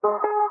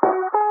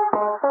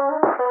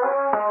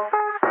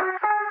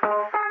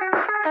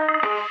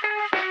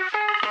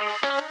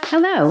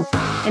Hello,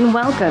 and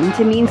welcome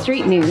to Mean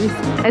Street News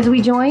as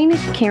we join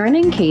Karen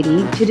and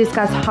Katie to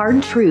discuss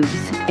hard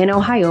truths in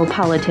Ohio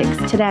politics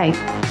today.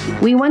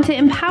 We want to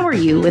empower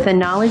you with the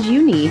knowledge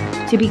you need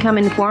to become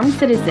informed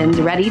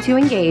citizens ready to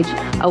engage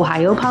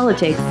Ohio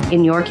politics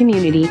in your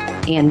community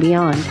and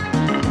beyond.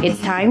 It's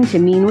time to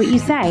mean what you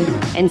say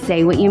and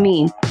say what you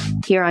mean.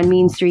 Here on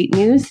Mean Street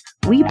News,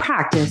 we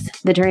practice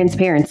the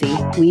transparency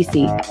we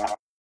seek.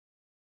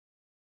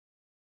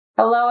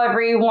 Hello,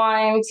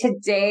 everyone.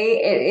 Today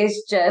it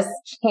is just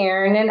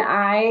Karen and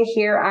I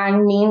here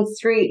on Mean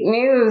Street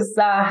News.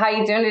 How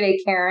you doing today,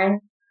 Karen?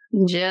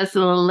 Just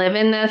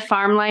living the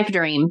farm life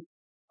dream.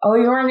 Oh,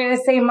 you weren't going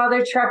to say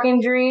mother trucking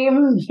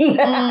dream?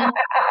 I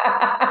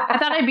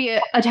thought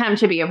I'd attempt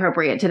to be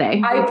appropriate today.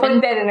 I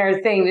put that in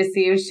her thing to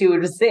see if she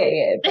would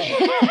say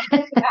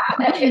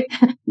it.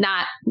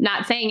 Not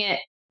saying it.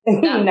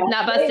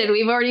 Not busted.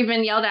 We've already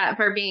been yelled at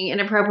for being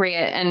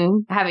inappropriate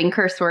and having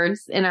curse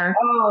words in our...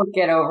 Oh,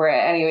 get over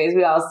it. Anyways,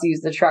 we also use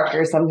the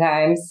trucker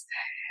sometimes.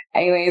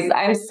 Anyways,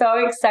 I'm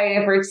so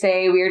excited for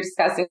today. We are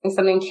discussing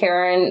something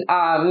Karen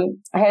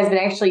has been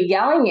actually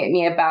yelling at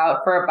me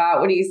about for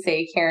about, what do you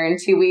say, Karen,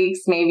 2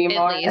 weeks, maybe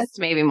more? At least,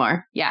 maybe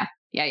more. Yeah.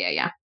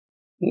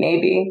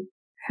 Maybe.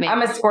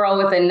 I'm a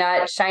squirrel with a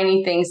nut.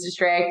 Shiny things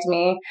distract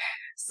me.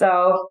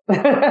 So...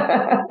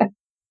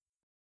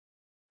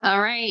 All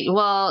right.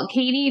 Well,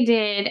 Katie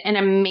did an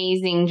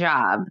amazing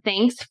job.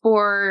 Thanks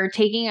for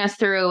taking us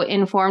through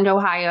Informed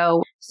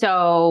Ohio.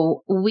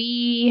 So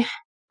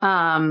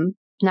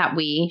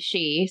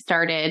she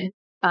started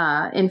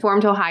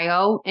Informed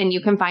Ohio, and you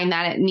can find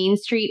that at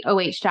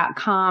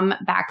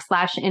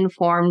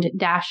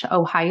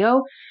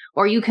meanstreetoh.com/informed-ohio,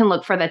 or you can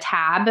look for the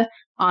tab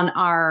on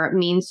our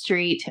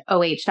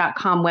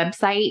meanstreetoh.com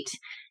website.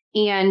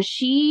 And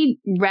she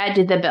read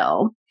the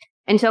bill.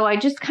 And so I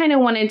just kind of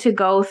wanted to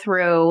go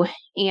through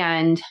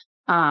and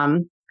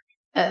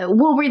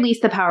we'll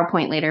release the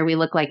PowerPoint later. We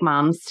look like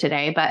moms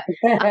today, but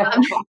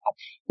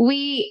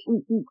we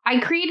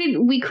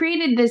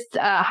created this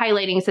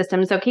highlighting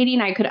system so Katie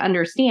and I could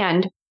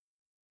understand.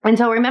 And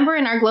so remember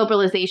in our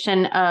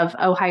globalization of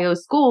Ohio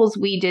schools,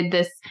 we did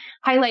this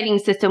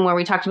highlighting system where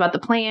we talked about the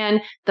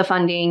plan, the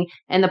funding,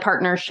 and the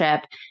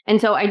partnership.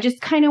 And so I just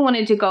kind of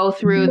wanted to go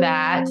through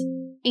that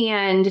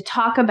and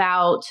talk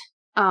about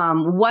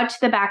what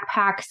the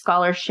Backpack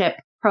Scholarship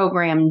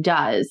Program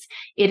does.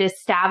 It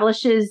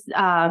establishes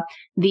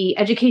the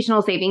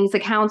educational savings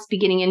accounts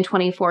beginning in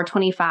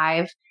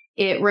 24-25.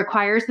 It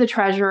requires the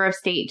Treasurer of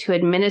State to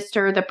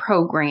administer the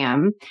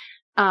program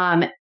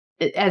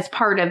as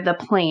part of the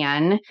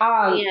plan.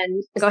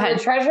 Go ahead.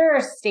 The Treasurer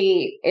of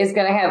State is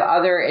going to have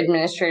other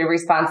administrative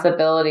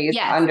responsibilities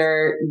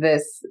under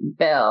this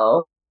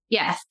bill.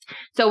 Yes.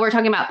 So we're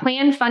talking about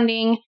plan,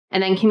 funding,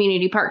 and then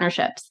community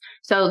partnerships.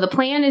 So the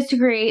plan is to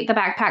create the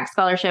Backpack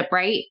Scholarship,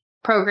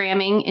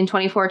 programming in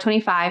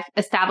 24-25,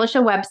 establish a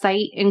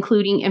website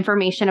including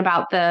information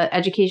about the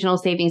Educational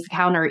Savings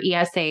Account or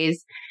ESAs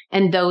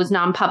and those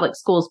non-public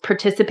schools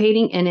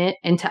participating in it,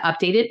 and to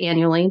update it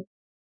annually,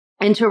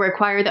 and to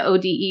require the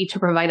ODE to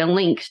provide a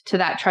link to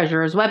that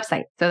treasurer's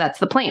website. So that's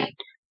the plan.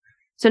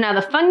 So now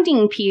the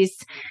funding piece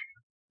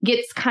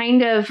gets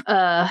kind of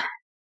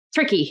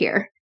tricky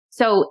here.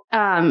 So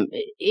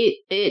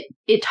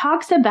it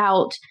talks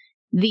about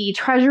the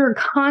treasurer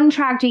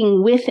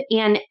contracting with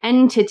an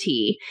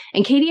entity.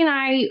 And Katie and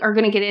I are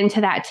going to get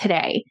into that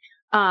today.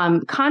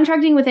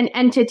 Contracting with an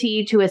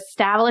entity to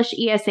establish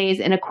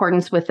ESAs in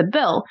accordance with the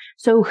bill.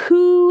 So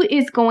who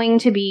is going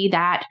to be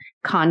that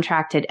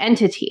contracted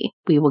entity?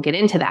 We will get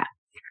into that.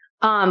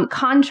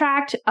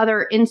 Contract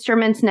other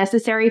instruments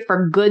necessary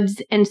for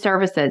goods and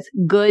services.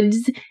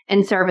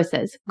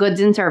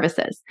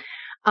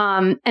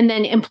 And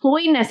then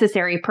employ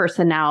necessary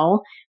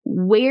personnel.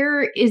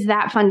 Where is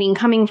that funding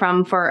coming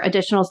from for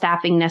additional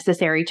staffing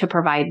necessary to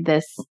provide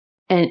this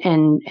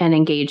and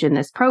engage in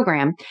this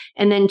program?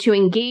 And then to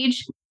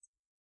engage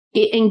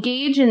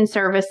in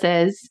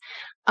services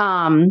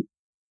that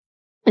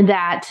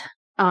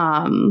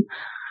are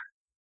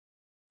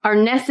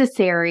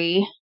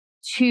necessary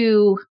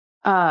to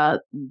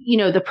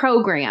the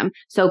program.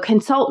 So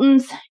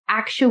consultants,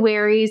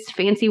 actuaries,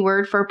 fancy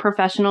word for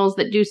professionals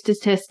that do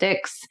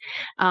statistics,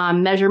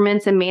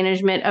 measurements and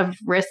management of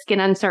risk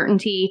and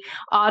uncertainty,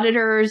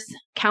 auditors,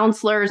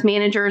 counselors,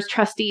 managers,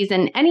 trustees,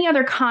 and any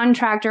other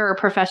contractor or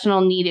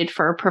professional needed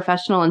for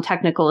professional and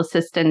technical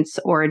assistance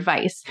or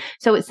advice.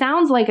 So it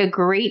sounds like a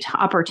great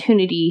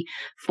opportunity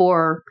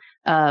for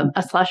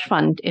a slush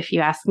fund, if you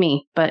ask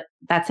me, but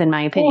that's in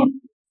my opinion.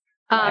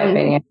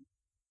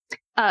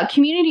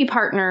 Community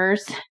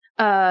partners,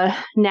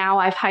 now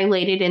I've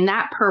highlighted in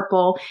that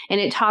purple,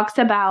 and it talks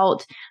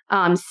about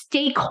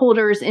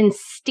stakeholders and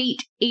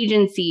state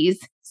agencies,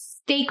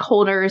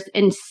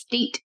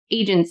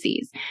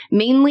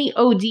 mainly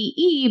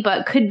ODE,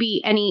 but could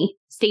be any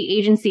state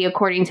agency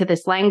according to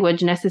this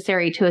language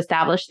necessary to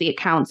establish the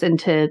accounts and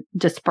to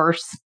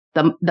disperse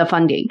the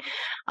funding.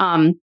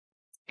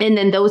 And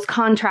then those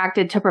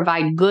contracted to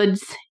provide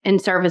goods and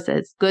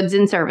services.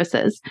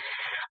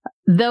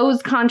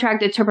 Those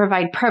contracted to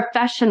provide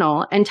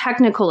professional and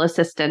technical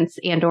assistance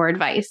and or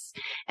advice.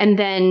 And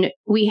then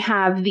we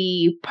have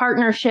the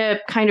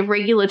partnership kind of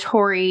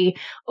regulatory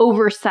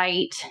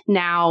oversight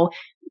now,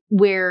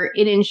 where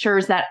it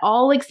ensures that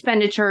all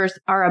expenditures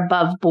are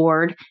above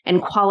board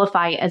and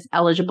qualify as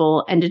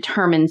eligible and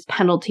determines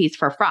penalties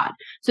for fraud.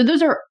 So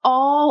those are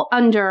all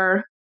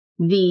under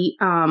the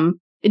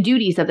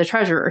duties of the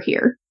treasurer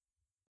here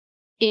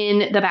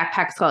in the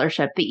backpack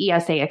scholarship, the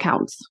ESA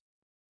accounts.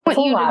 That's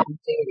a lot of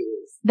duties.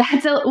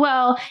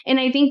 And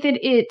I think that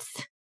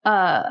it's,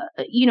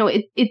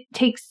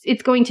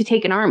 it's going to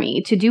take an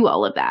army to do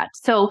all of that.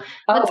 So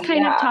let's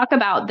kind of talk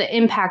about the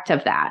impact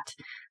of that,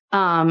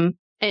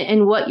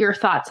 and what your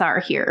thoughts are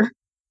here.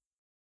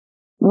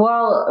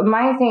 Well,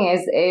 my thing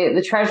is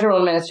the treasurer will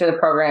administer the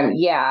program.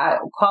 Yeah,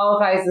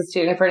 qualifies the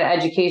student for an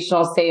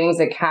educational savings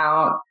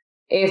account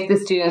if the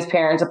student's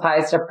parent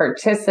applies to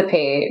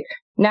participate.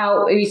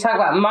 Now, if you talk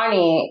about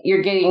money,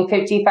 you're getting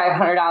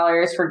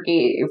 $5,500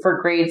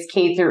 for grades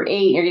K through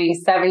 8. You're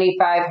getting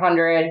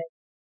 $7,500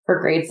 for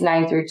grades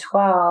 9 through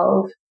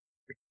 12.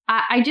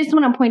 I just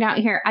want to point out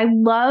here, I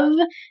love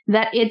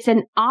that it's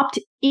an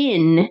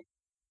opt-in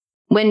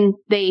when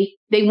they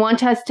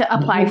want us to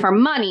apply for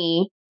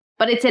money,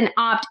 but it's an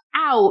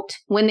opt-out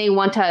when they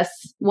want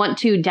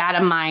to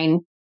data mine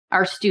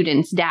our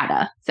students'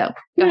 data. So,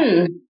 go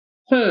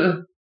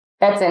ahead.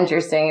 That's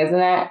interesting, isn't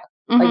it?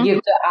 Like you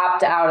have to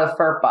opt out of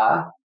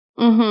FERPA.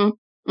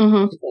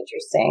 Which is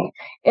interesting.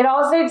 It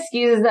also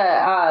excuses the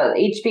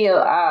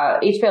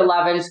HB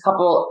 11, just a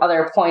couple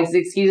other points.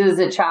 It excuses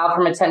a child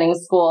from attending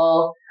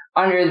school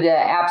under the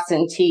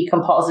Absentee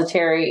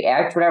Compulsory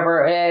Act,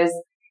 whatever it is.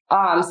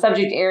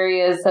 Subject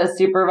areas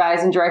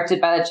supervised and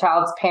directed by the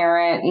child's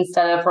parent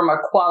instead of from a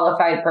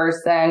qualified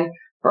person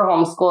for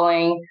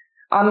homeschooling.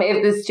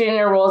 If the student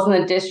enrolls in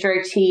the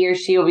district, he or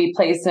she will be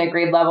placed in a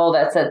grade level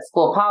that's at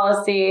school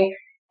policy.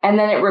 And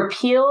then it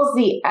repeals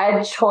the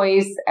Ed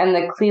Choice and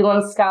the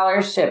Cleveland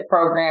Scholarship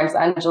programs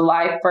on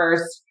July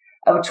 1st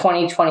of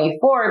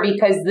 2024,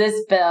 because this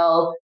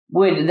bill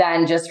would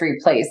then just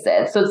replace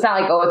it. So it's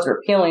not like, it's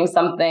repealing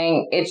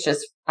something. It's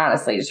just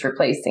honestly just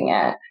replacing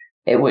it.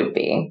 It would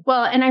be.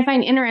 Well, and I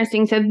find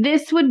interesting. So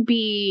this would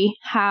be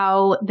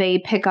how they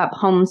pick up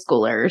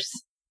homeschoolers.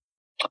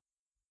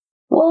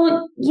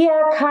 Well,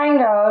 yeah,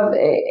 kind of.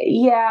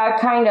 Yeah,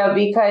 kind of,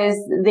 because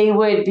they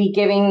would be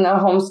giving the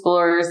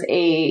homeschoolers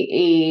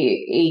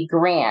a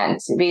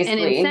grant,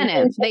 basically. An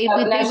incentive. She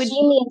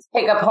means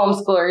pick up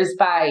homeschoolers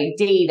by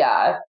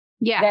data.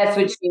 Yeah. That's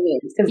what she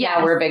means, because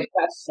now we're a big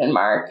question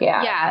mark.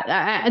 Yeah.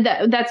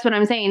 Yeah, that's what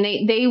I'm saying.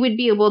 They would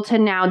be able to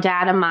now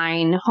data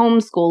mine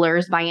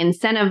homeschoolers by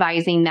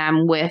incentivizing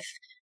them with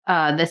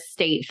the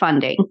state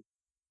funding.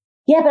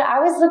 Yeah, but I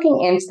was looking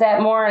into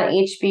that more on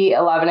HB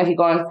 11 if you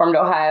go on Informed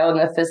Ohio and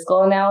the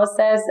fiscal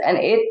analysis, and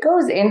it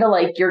goes into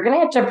you're going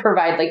to have to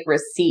provide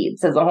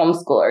receipts as a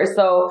homeschooler.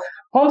 So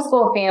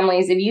homeschool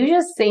families, if you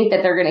just think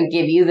that they're going to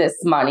give you this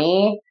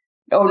money,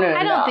 I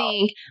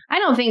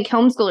don't think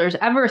homeschoolers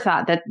ever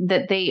thought that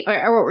they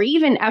or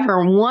even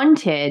ever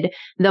wanted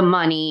the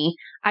money.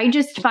 I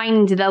just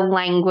find the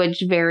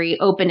language very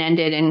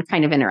open-ended and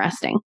kind of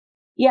interesting.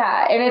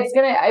 Yeah, and it's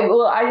going to,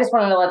 I just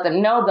wanted to let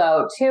them know,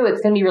 though, too, it's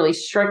going to be really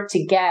strict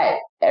to get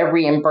a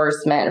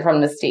reimbursement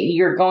from the state.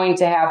 You're going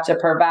to have to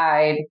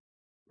provide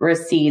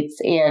receipts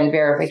and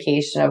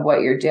verification of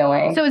what you're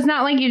doing. So it's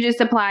not like you just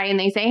apply and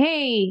they say,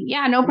 hey,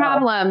 yeah, no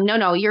problem.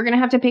 No, you're going to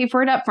have to pay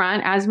for it up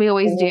front, as we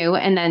always do,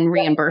 and then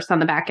reimburse on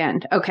the back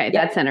end. Okay,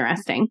 that's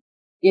interesting.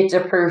 You have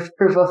to proof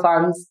of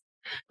funds.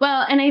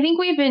 Well, and I think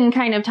we've been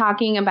kind of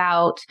talking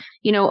about,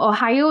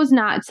 Ohio's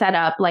not set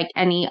up like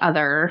any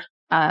other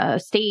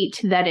state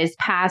that is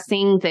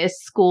passing this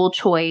school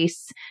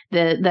choice,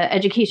 the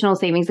educational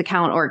savings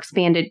account or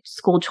expanded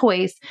school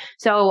choice.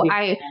 So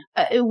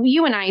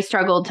you and I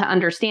struggled to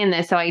understand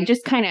this. So I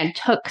just kind of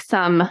took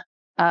some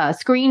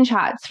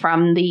screenshots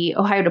from the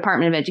Ohio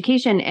Department of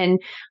Education, and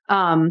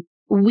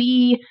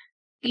we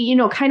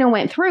kind of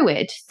went through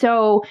it.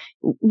 So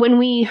when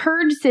we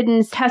heard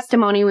Siddon's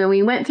testimony, when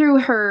we went through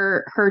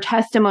her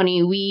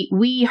testimony,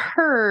 we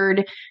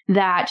heard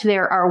that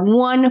there are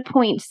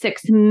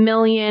 1.6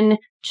 million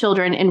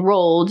children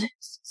enrolled,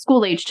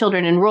 school-age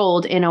children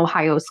enrolled in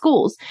Ohio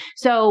schools.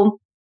 So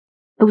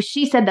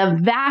she said the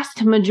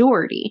vast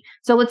majority.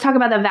 So let's talk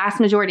about the vast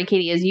majority,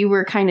 Katie, as you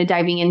were kind of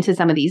diving into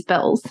some of these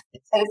bills.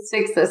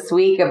 Statistics this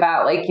week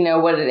about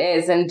what it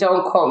is, and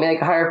don't quote me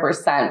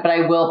 100%, but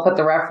I will put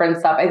the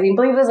reference up. I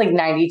believe it was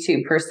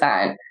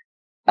 92%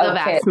 of the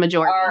vast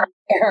majority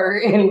are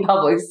in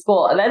public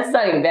school, and that's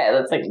not even bad.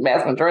 That's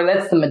vast majority.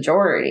 That's the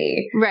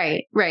majority.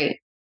 Right.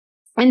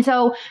 And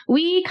so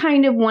we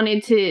kind of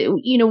wanted to,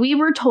 we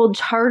were told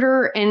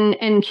charter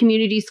and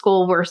community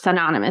school were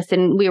synonymous.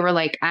 And we were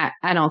like,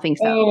 I don't think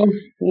so.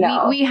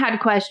 No. We had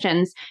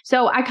questions.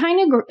 So I kind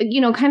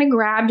of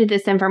grabbed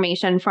this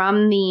information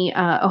from the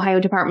Ohio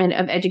Department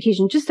of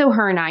Education, just so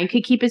her and I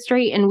could keep it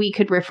straight and we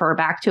could refer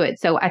back to it.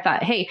 So I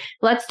thought, hey,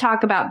 let's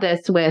talk about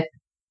this with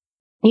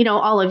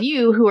all of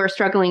you who are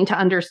struggling to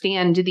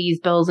understand these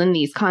bills and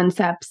these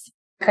concepts.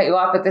 Cut you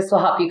off, but this will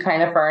help you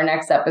kind of for our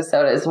next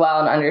episode as well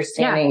and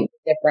understanding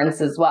the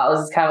difference as well.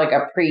 This is kind of like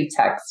a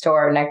pretext to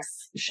our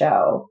next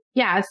show.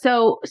 Yeah.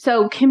 So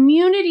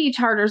community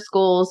charter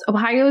schools,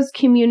 Ohio's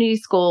community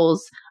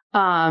schools,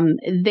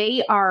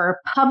 they are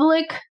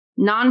public,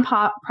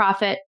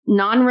 non-profit,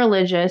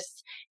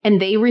 non-religious,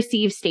 and they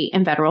receive state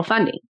and federal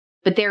funding,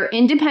 but they're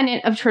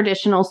independent of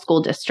traditional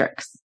school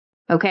districts.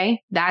 Okay.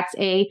 That's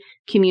a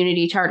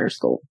community charter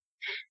school.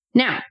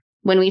 Now,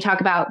 when we talk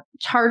about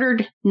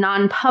chartered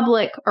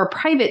non-public or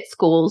private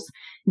schools,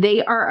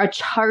 they are a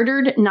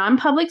chartered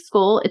non-public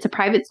school. It's a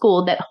private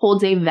school that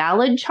holds a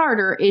valid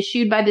charter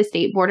issued by the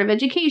State Board of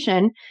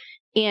Education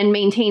and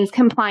maintains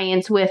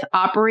compliance with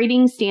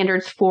operating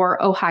standards for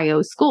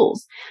Ohio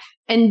schools.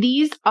 And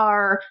these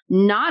are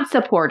not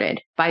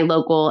supported by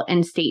local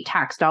and state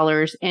tax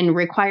dollars and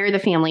require the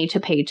family to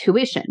pay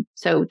tuition.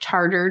 So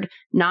chartered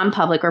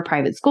non-public or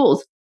private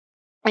schools.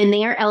 And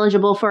they are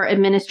eligible for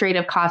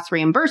administrative cost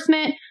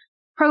reimbursement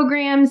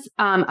programs,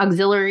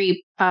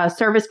 auxiliary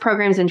service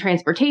programs, and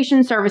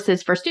transportation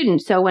services for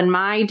students. So when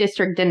my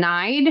district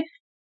denied,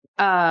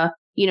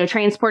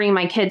 transporting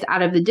my kids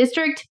out of the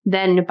district,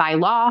 then by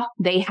law,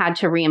 they had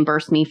to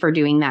reimburse me for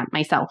doing that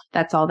myself.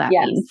 That's all that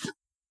means.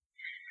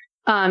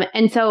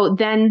 And so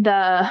then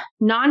the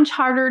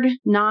non-chartered,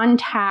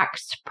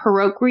 non-taxed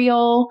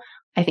parochial,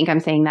 I think I'm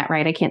saying that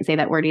right. I can't say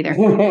that word either.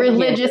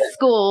 Religious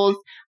schools,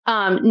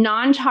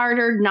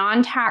 non-chartered,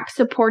 non-tax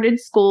supported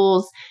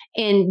schools,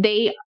 and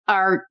they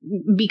are,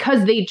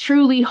 because they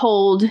truly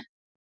hold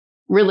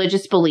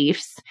religious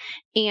beliefs,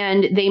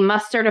 and they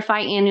must certify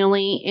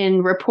annually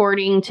in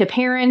reporting to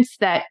parents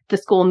that the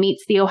school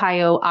meets the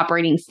Ohio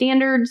operating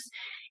standards.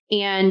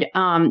 And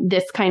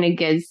this kind of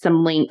gives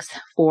some links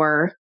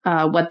for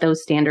what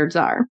those standards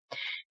are.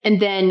 And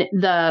then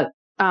the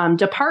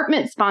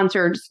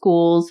department-sponsored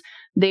schools,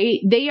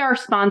 they are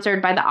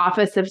sponsored by the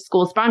Office of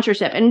School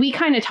Sponsorship. And we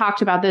kind of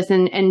talked about this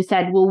and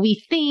said, well,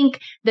 we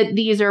think that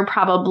these are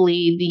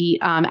probably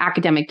the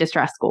academic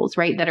distress schools,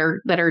 right? That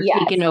are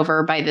taken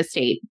over by the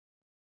state.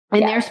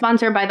 And they're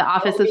sponsored by the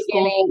Office of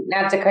School.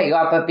 Not to cut you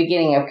off, but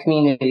beginning of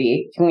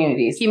community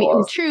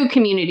schools. True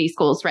community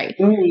schools, right.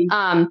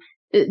 Mm-hmm.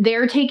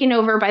 They're taken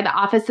over by the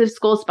Office of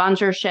School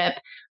Sponsorship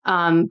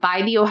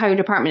by the Ohio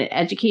Department of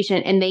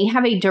Education, and they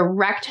have a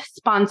direct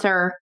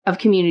sponsor of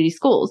community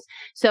schools.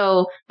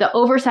 So the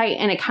oversight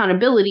and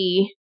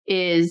accountability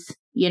is,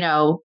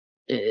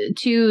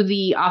 to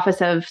the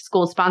Office of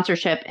School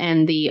Sponsorship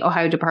and the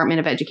Ohio Department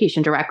of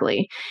Education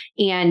directly.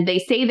 And they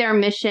say their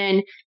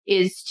mission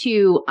is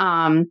to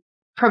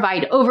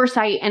provide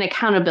oversight and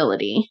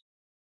accountability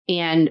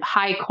and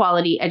high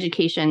quality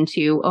education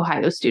to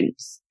Ohio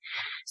students.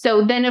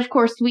 So then, of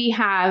course, we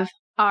have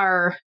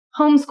our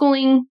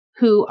homeschooling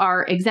who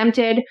are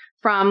exempted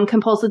from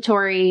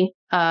compulsory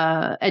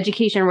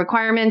education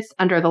requirements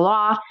under the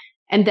law.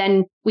 And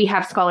then we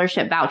have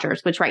scholarship vouchers,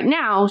 which right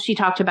now she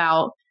talked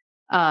about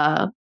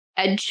the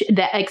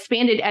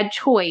expanded Ed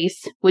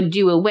Choice would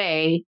do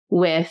away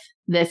with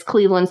this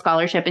Cleveland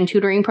Scholarship and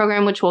Tutoring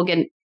Program, which we'll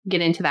get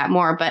into that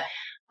more. But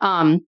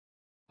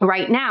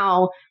right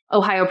now,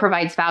 Ohio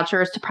provides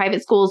vouchers to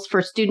private schools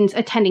for students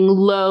attending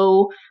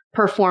low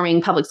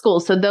performing public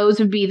schools. So those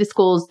would be the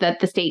schools that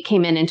the state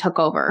came in and took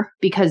over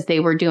because they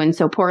were doing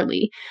so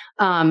poorly.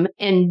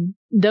 And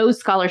those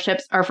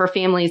scholarships are for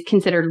families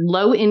considered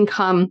low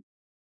income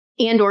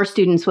and or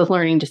students with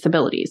learning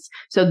disabilities.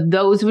 So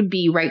those would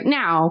be right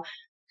now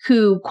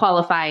who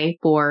qualify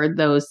for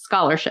those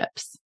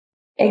scholarships.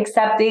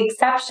 Except the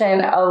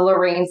exception of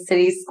Lorain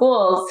City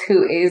Schools,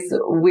 who is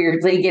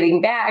weirdly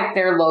getting back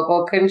their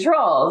local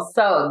control.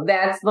 So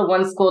that's the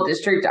one school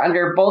district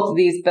under both of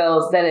these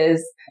bills that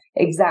is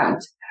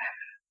exempt.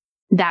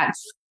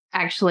 That's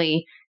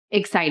actually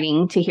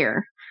exciting to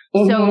hear.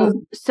 Mm-hmm.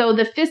 So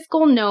the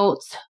fiscal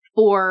notes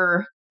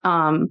for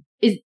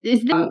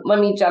let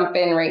me jump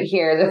in right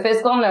here. The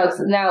fiscal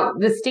notes. Now,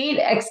 the state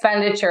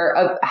expenditure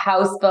of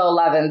House Bill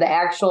 11, the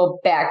actual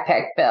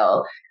backpack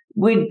bill,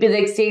 would be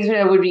the state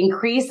would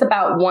increase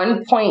about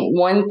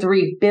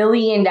 $1.13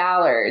 billion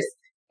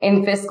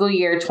in fiscal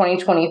year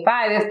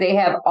 2025 if they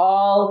have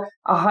all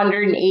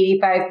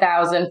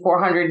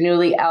 185,400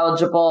 newly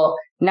eligible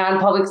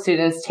non-public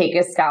students take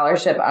a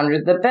scholarship under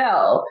the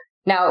bill.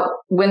 Now,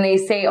 when they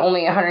say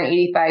only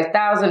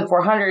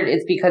 185,400,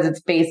 it's because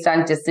it's based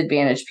on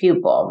disadvantaged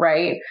pupil,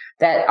 right?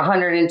 That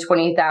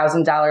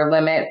 $120,000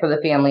 limit for the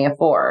family of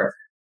four.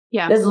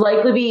 Yeah. This will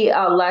likely be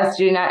less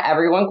due to not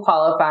everyone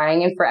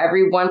qualifying. And for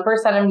every 1%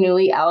 of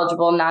newly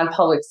eligible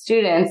non-public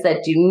students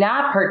that do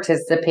not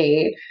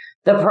participate,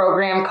 the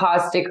program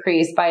costs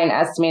decrease by an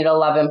estimated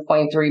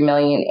 $11.3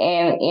 million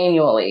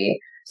annually.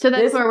 So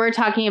that's where we're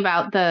talking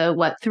about the,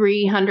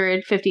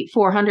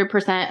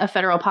 400% of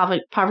federal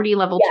poverty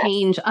level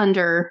change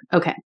under.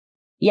 Okay.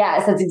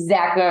 Yes, that's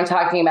exactly what I'm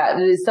talking about.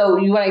 So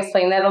you want to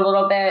explain that a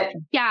little bit?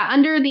 Yeah,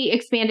 under the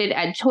expanded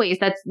Ed Choice,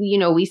 that's,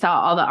 we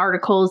saw all the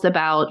articles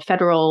about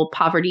federal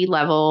poverty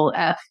level,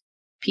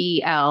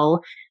 FPL,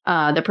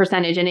 the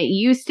percentage. And it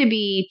used to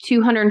be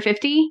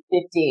 250.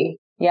 50.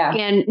 Yeah.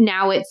 And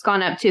now it's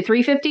gone up to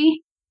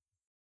 350,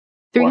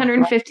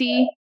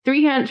 350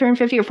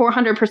 or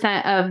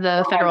 400% of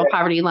the federal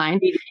poverty line.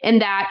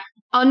 And that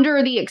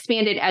under the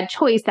expanded ed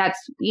choice, that's,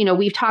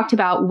 we've talked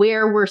about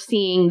where we're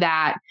seeing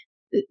that,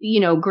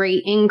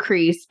 great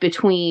increase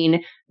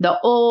between the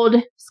old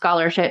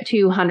scholarship,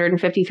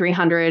 250,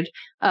 300,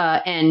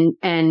 and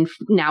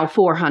now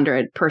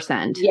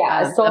 400%.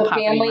 Yeah. So a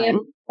family of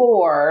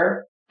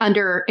 4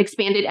 under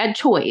expanded ed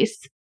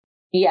choice.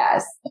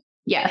 Yes.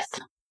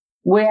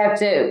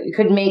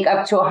 Could make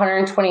up to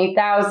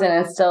 120,000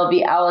 and still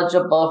be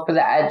eligible for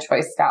the Ed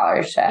Choice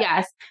Scholarship.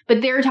 Yes.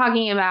 But they're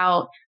talking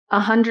about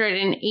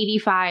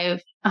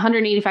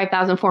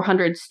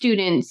 185,400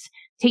 students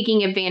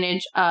taking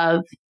advantage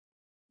of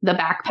the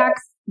backpack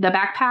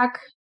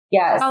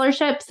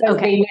scholarships.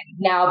 Okay. They would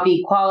now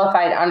be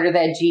qualified under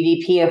that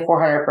GDP of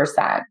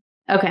 400%.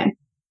 Okay.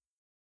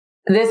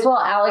 This will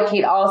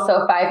allocate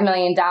also $5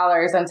 million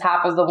on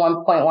top of the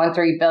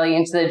 $1.13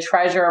 billion to the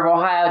Treasurer of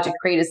Ohio to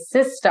create a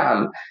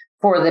system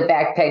for the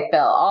backpack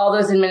bill. All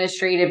those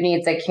administrative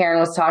needs that Karen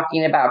was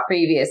talking about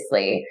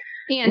previously.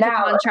 And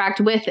now, to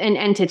contract with an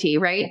entity,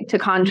 right? To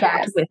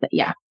contract with it.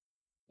 Yeah.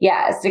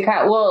 Yes.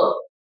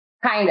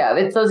 Kind of.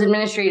 It's those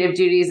administrative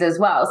duties as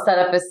well. Set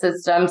up a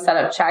system, set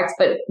up checks,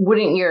 but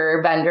wouldn't your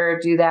vendor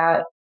do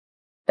that?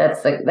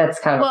 That's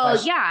kind of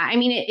well, yeah. I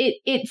mean,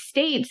 it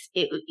states,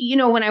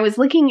 when I was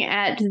looking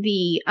at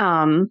the,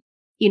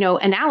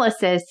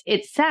 analysis,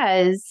 it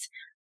says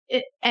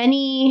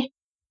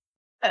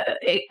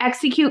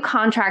execute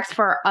contracts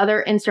for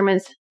other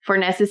instruments for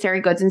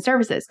necessary goods and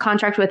services,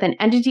 contract with an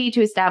entity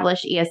to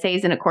establish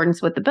ESAs in accordance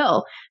with the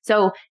bill.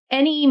 So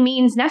any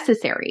means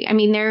necessary. I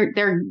mean,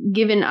 they're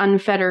given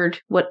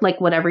unfettered,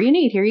 whatever you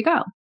need. Here you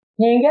go.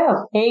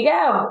 Here you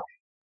go.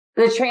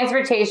 The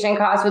transportation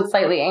cost would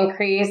slightly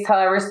increase.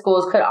 However,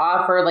 schools could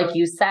offer, like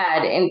you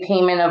said, in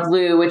payment of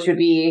lieu, which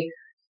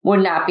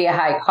would not be a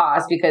high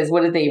cost, because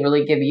what did they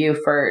really give you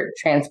for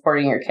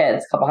transporting your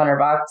kids? A couple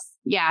 $100?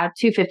 Yeah,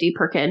 $250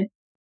 per kid.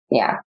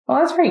 Yeah. Well,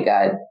 that's pretty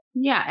good.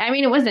 Yeah. I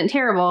mean, it wasn't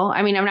terrible.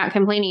 I mean, I'm not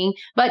complaining.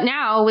 But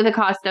now with the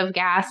cost of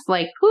gas,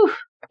 That's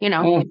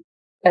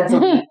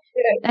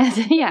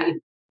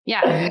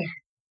yeah.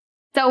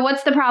 So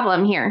what's the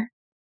problem here?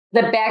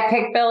 The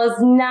backpack bill is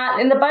not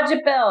in the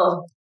budget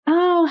bill.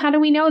 Oh, how do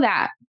we know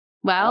that?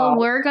 Well,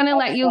 we're going to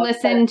let you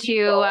listen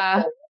to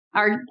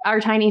our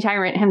tiny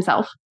tyrant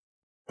himself.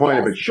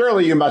 But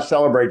surely you must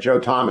celebrate Joe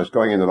Thomas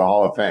going into the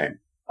Hall of Fame.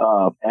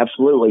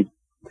 Absolutely.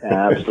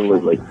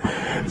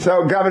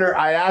 So, Governor,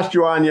 I asked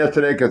you on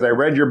yesterday because I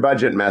read your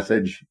budget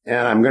message,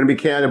 and I'm going to be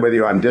candid with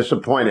you. I'm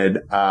disappointed.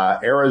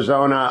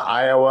 Arizona,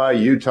 Iowa,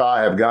 Utah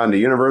have gone to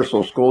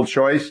universal school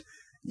choice.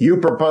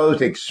 You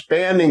proposed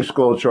expanding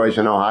school choice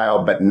in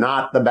Ohio, but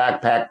not the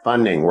backpack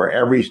funding, where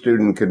every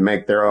student could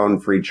make their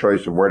own free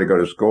choice of where to go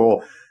to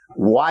school.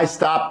 Why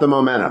stop the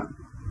momentum?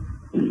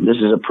 This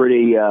is a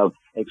pretty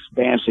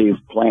expansive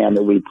plan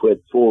that we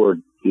put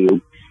forward to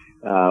you.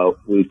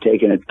 We've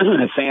taken a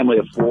family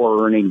of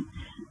 4 earning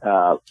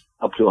up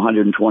to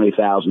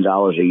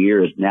 $120,000 a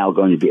year is now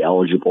going to be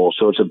eligible.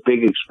 So it's a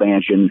big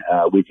expansion.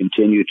 We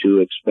continue to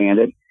expand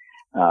it.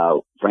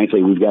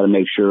 Frankly, we've got to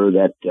make sure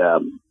that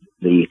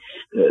the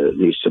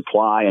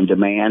supply and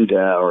demand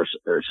are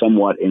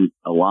somewhat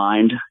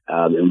aligned,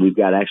 and we've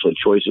got actually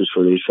choices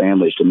for these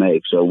families to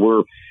make. So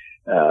we're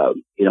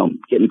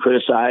getting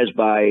criticized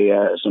by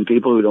some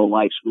people who don't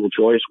like school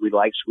choice. We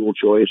like school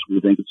choice.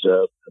 We think it's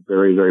a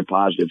very, very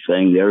positive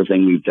thing. The other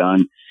thing we've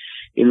done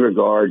in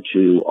regard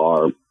to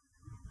our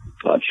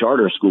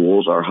charter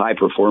schools, our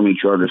high-performing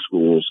charter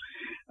schools,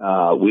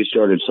 we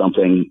started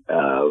something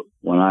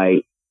when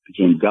I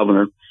became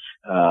governor,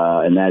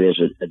 and that is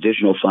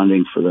additional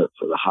funding for the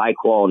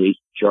high-quality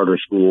charter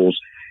schools.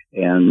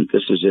 And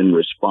this is in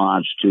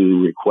response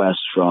to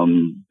requests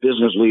from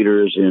business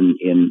leaders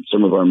in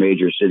some of our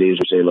major cities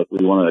who say, look,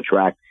 we want to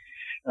attract,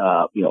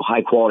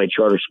 high quality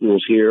charter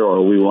schools here,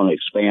 or we want to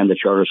expand the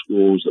charter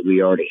schools that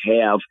we already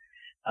have.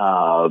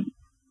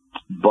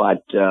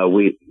 But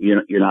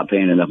you're not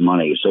paying enough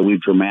money. So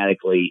we've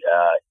dramatically,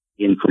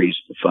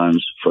 increased the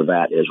funds for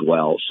that as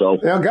well. So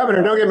now,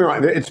 Governor, don't get me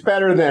wrong. It's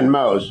better than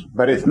most,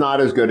 but it's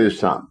not as good as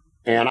some.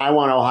 And I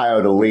want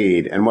Ohio to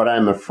lead. And what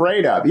I'm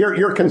afraid of,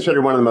 you're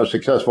considered one of the most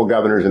successful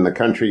governors in the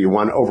country. You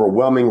won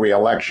overwhelming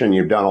re-election.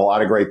 You've done a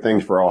lot of great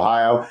things for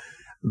Ohio.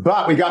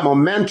 But we got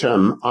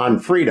momentum on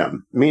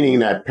freedom, meaning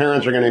that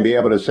parents are going to be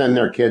able to send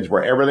their kids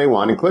wherever they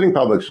want, including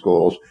public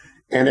schools.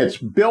 And it's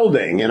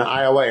building in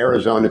Iowa,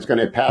 Arizona. It's going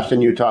to pass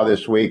in Utah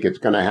this week. It's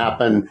going to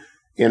happen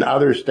in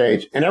other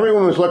states. And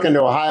everyone was looking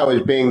to Ohio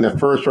as being the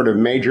first sort of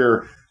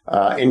major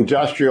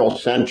industrial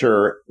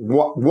center,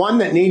 one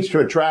that needs to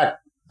attract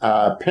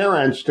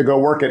parents to go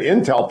work at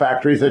Intel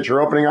factories that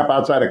you're opening up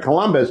outside of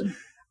Columbus.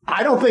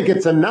 I don't think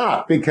it's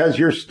enough because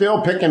you're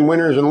still picking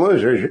winners and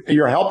losers.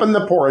 You're helping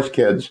the poorest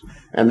kids,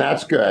 and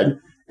that's good.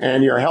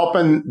 And you're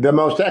helping the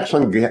most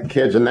excellent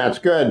kids, and that's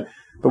good.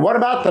 But what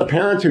about the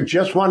parents who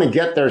just want to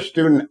get their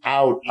student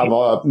out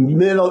of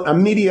a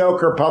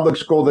mediocre public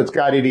school that's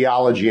got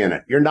ideology in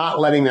it? You're not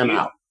letting them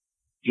out.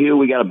 Here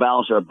we got to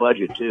balance our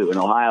budget too. In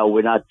Ohio,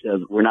 we're not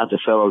the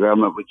federal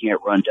government. We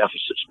can't run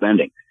deficit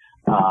spending,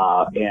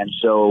 and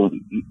so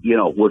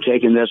we're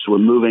taking this, we're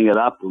moving it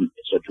up.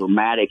 It's a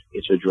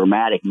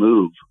dramatic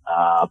move.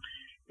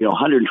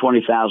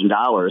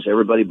 $120,000.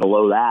 Everybody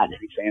below that,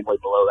 any family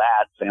below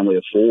that, family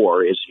of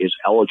four, is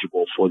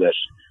eligible for this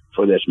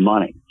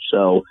money.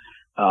 So,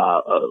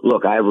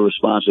 look, I have a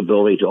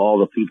responsibility to all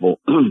the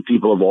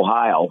people of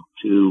Ohio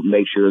to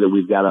make sure that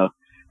we've got a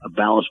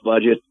balanced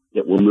budget,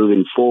 that we're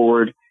moving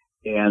forward,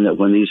 and that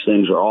when these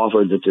things are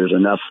offered, that there's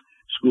enough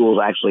schools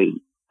actually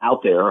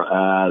out there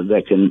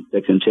that can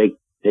take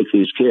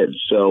these kids.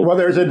 So, well,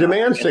 there's a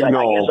demand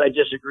signal. I guess I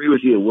disagree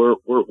with you.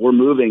 We're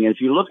moving, and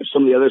if you look at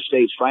some of the other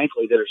states,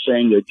 frankly, that are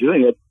saying they're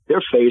doing it,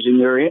 they're phasing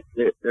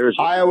their.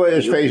 Iowa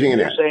is phasing it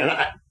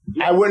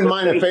in. I wouldn't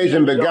mind a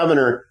phase-in, but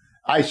Governor,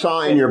 I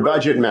saw in your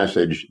budget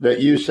message that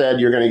you said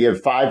you're going to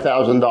give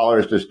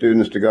 $5,000 to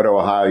students to go to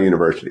Ohio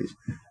universities.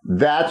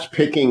 That's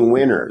picking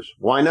winners.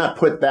 Why not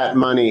put that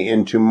money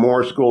into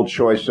more school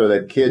choice so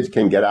that kids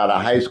can get out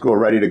of high school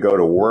ready to go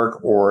to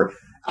work? Or,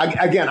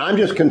 again, I'm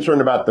just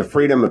concerned about the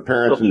freedom of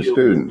parents and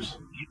students.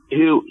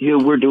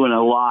 We're doing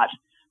a lot.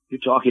 You're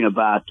talking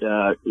about,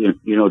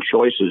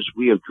 choices.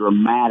 We have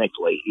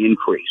dramatically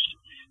increased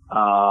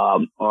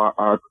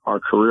our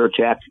career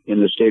tech in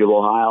the state of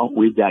Ohio.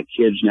 We've got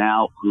kids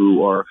now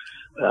who are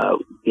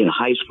in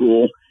high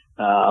school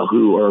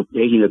who are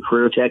taking the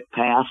career tech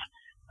path.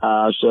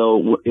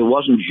 So it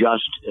wasn't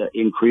just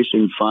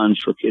increasing funds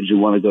for kids who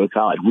want to go to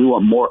college. We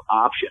want more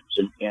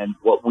options. And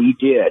what we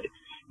did,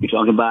 you're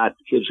talking about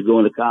kids who go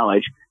into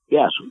college.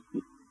 Yes,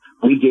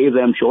 we gave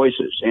them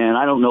choices. And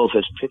I don't know if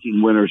it's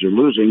picking winners or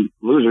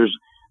losers.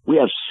 We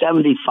have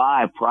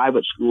 75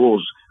 private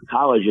schools,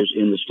 colleges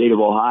in the state of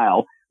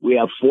Ohio. We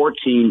have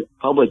 14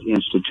 public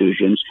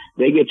institutions.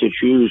 They get to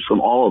choose from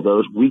all of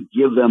those. We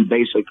give them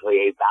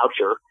basically a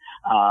voucher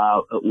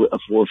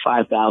for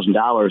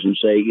 $5,000 and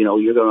say,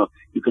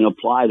 you can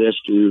apply this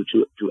to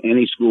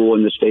any school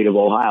in the state of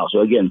Ohio. So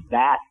again,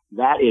 that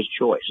is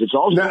choice. It's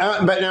also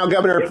but now,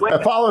 Governor,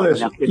 follow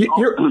this.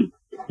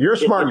 You're a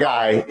smart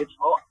guy.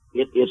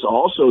 It's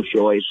also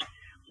choice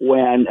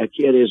when a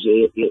kid is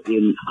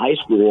in high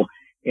school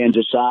and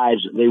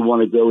decides they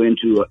want to go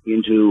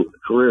into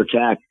career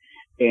tech,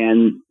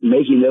 and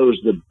making those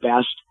the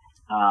best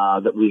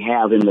that we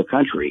have in the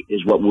country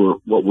is what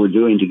we're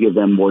doing to give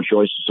them more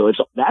choices. So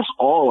that's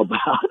all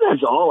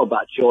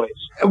about choice.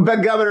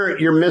 But Governor,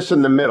 you're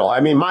missing the middle. I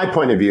mean, my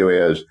point of view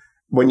is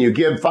when you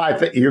give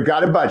you've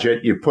got a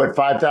budget, you put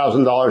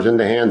 $5,000 in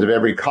the hands of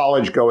every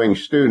college-going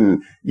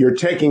student, you're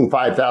taking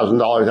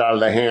 $5,000 out of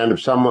the hand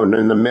of someone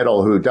in the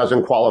middle who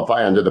doesn't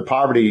qualify under the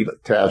poverty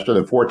test or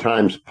the 4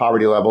 times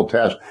poverty level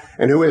test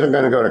and who isn't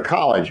going to go to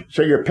college.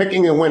 So you're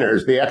picking the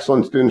winners. The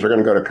excellent students are going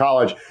to go to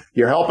college.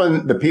 You're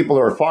helping the people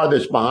who are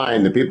farthest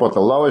behind, the people at the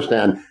lowest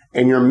end,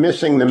 and you're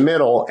missing the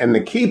middle. And the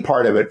key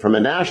part of it from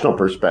a national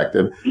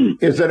perspective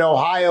is that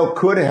Ohio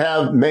could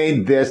have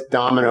made this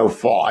domino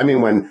fall. I mean,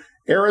 when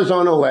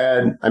Arizona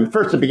led,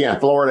 first it began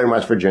Florida and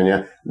West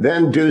Virginia,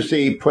 then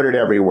Ducey put it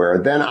everywhere,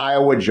 then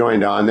Iowa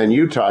joined on, then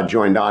Utah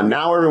joined on.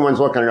 Now everyone's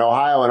looking at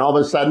Ohio, and all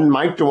of a sudden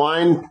Mike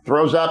DeWine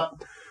throws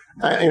up,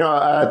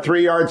 a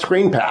 3-yard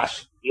screen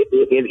pass.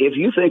 If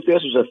you think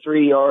this is a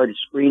 3-yard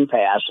screen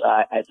pass,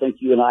 I think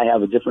you and I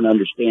have a different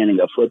understanding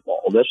of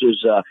football. This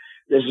is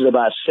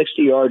about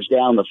 60 yards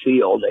down the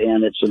field,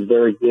 and it's a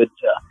very good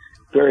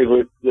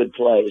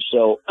play.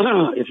 So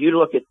if you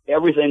look at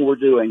everything we're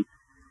doing,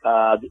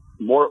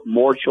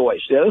 more choice.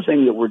 The other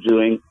thing that we're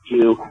doing,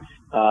 Hugh,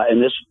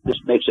 and this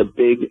makes a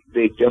big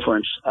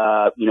difference.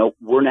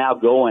 We're now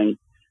going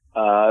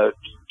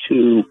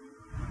to,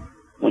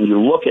 when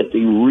you look at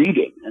the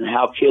reading and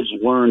how kids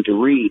learn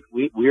to read,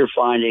 we're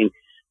finding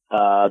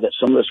that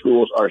some of the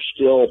schools are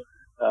still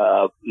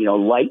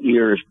light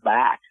years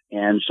back,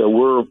 and so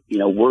we're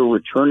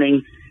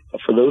returning.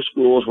 For those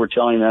schools, we're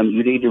telling them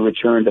you need to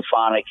return to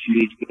phonics, you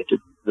need to get to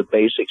the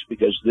basics,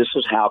 because this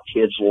is how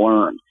kids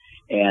learn.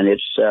 And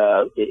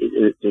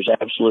there's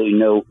absolutely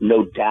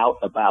no doubt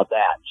about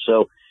that.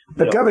 So,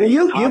 but Governor,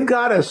 you've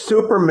got a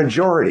super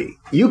majority.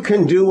 You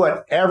can do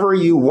whatever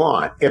you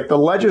want. If the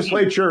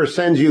legislature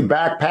sends you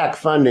backpack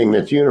funding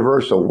that's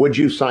universal, would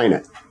you sign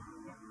it?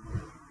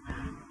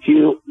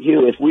 Hugh,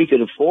 if we could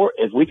afford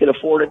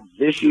it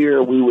this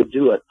year, we would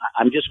do it.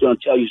 I'm just going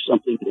to tell you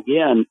something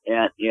again,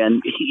 and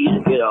if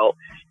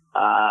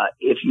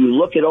you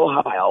look at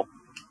Ohio,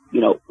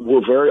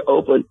 we're very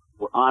open,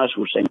 we're honest,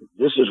 we're saying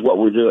this is what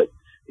we're doing.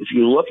 If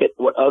you look at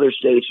what other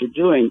states are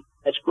doing,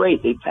 that's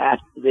great. They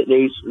passed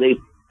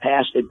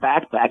a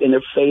backpack and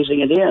they're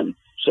phasing it in.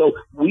 So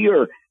we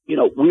are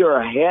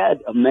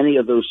ahead of many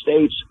of those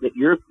states that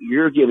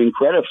you're giving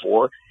credit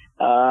for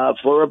a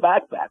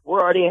backpack.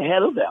 We're already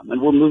ahead of them,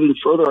 and we're moving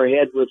further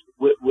ahead with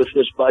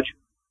this budget.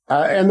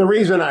 And the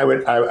reason I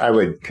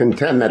would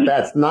contend that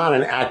that's not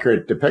an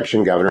accurate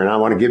depiction, Governor, and I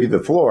want to give you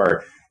the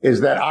floor,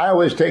 is that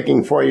Iowa's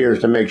taking 4 years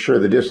to make sure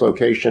the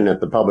dislocation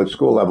at the public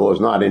school level is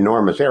not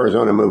enormous.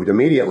 Arizona moved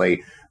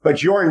immediately,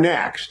 but you're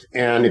next.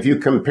 And if you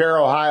compare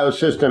Ohio's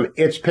system,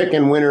 it's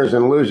picking winners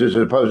and losers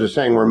as opposed to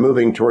saying we're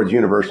moving towards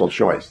universal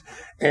choice.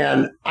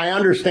 And I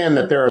understand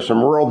that there are some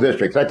rural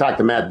districts. I talked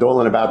to Matt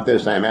Dolan about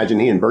this. I imagine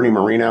he and Bernie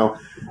Marino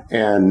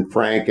and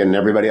Frank and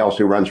everybody else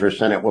who runs for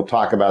Senate will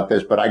talk about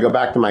this. But I go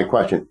back to my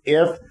question.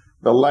 If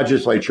the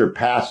legislature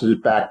passes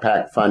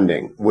backpack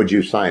funding, would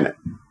you sign it?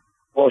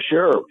 Well,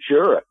 sure.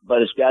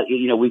 But it's got,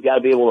 we've got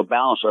to be able to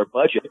balance our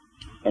budget,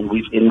 and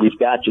we've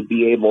got to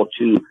be able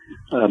to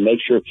make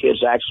sure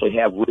kids actually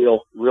have real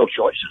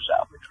choices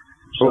out there.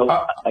 So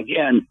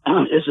again,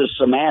 this is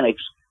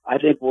semantics. I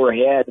think we're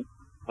ahead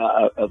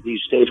of these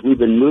states. We've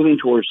been moving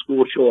towards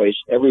school choice.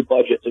 Every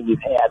budget that we've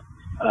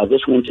had,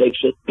 this one takes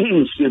it,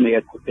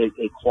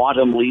 a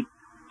quantum leap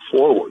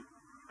forward.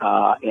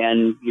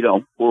 And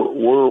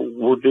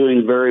we're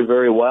doing very,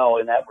 very well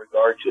in that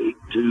regard to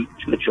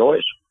the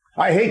choice.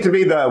 I hate to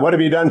be the what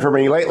have you done for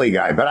me lately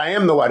guy, but I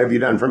am the what have you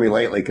done for me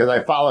lately because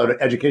I followed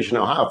Education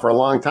Ohio for a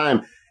long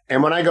time.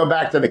 And when I go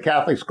back to the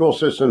Catholic school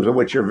systems, of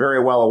which you're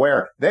very well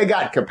aware, they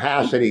got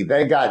capacity,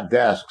 they got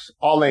desks.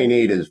 All they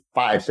need is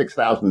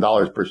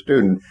 $5,000-$6,000 per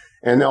student,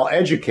 and they'll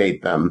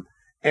educate them.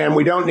 And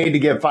we don't need to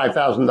give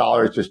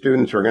 $5,000 to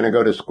students who are going to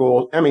go to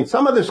school. I mean,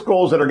 some of the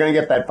schools that are going to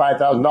get that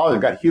 $5,000 have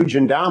got huge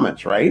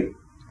endowments, right?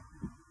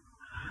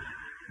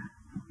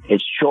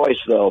 It's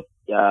choice, though.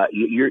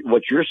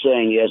 What you're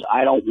saying is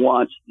I don't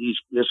want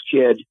this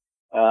kid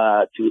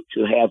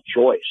to have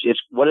choice.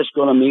 It's what it's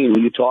going to mean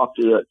when you talk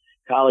to the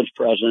college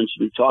presidents,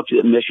 when you talk to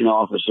the admission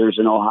officers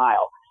in Ohio.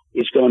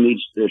 It's going to mean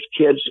there's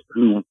kids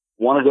who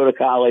want to go to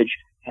college,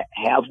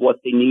 have what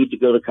they need to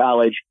go to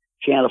college,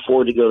 can't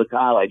afford to go to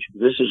college.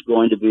 This is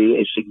going to be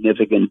a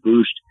significant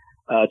boost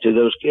to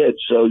those kids.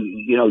 So,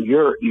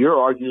 you're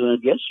arguing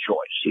against choice.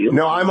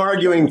 No, I'm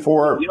arguing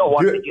for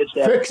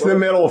fix the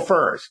middle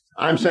first.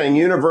 I'm saying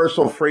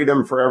universal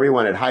freedom for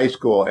everyone at high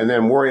school and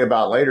then worry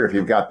about later if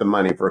you've got the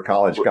money for a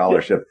college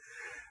scholarship.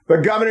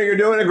 But Governor, you're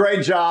doing a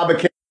great job.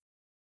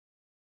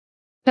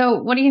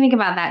 So what do you think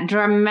about that?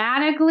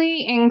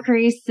 Dramatically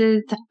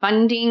increases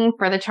funding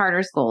for the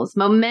charter schools,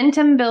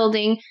 momentum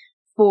building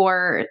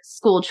for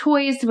school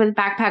choice with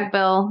backpack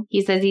bill.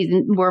 He says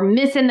we're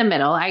missing the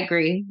middle. I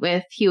agree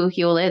with Hugh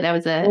Hewlett. That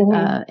was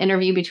a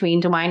interview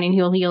between DeWine and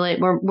Hugh Hewlett.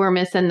 We're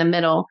missing the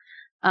middle.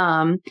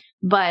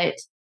 But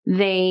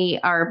they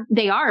are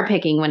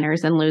picking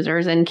winners and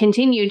losers and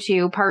continue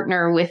to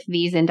partner with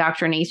these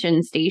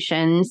indoctrination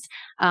stations.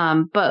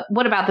 But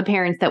what about the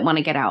parents that want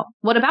to get out?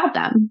 What about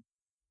them?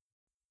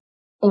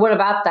 What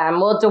about them?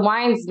 Well,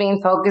 DeWine's main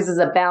focus is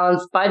a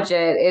balanced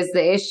budget is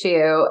the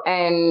issue.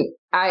 And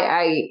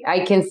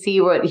I can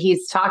see what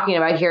he's talking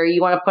about here.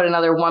 You want to put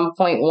another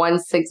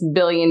 $1.16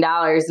 billion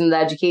in the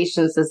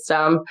education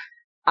system.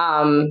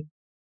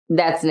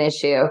 That's an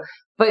issue.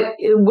 But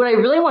what I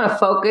really want to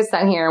focus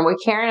on here and what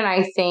Karen and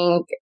I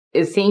think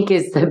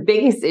is the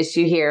biggest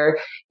issue here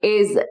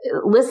is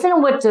listen to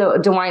what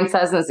DeWine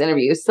says in this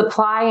interview,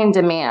 supply and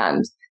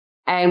demand.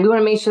 And we want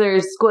to make sure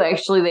there's school.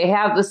 Actually, they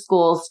have the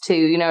schools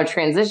to,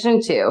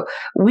 transition to.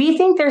 We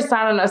think there's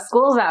not enough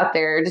schools out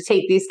there to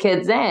take these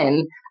kids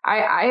in.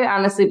 I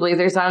honestly believe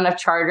there's not enough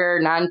charter,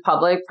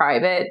 non-public,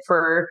 private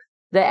for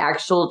the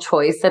actual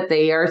choice that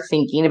they are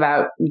thinking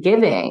about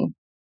giving.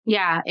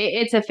 Yeah,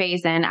 it's a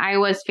phase in. I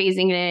was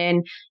phasing it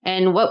in.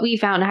 And what we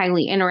found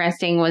highly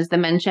interesting was the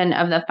mention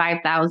of the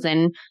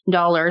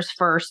 $5,000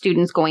 for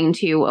students going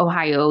to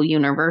Ohio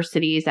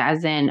universities,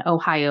 as in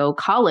Ohio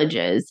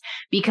colleges,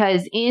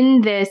 because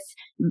in this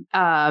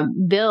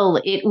bill,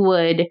 it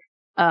would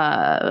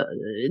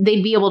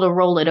they'd be able to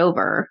roll it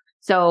over.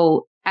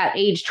 So at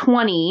age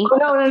 20.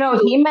 Oh, no.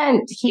 He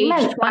meant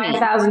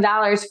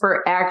 $5,000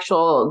 for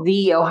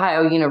the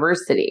Ohio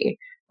University,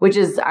 which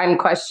is, I'm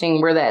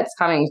questioning where that's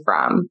coming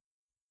from.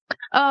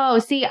 Oh,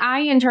 see, I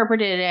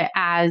interpreted it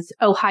as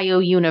Ohio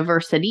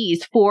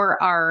universities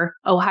for our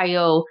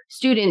Ohio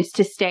students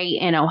to stay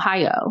in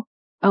Ohio.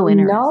 Oh,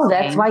 interesting. No,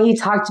 that's why he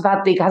talked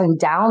about they got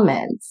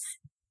endowments.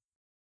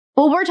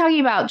 Well, we're talking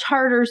about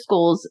charter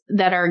schools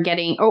that are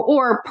getting,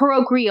 or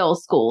parochial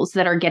schools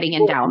that are getting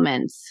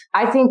endowments.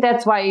 I think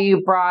that's why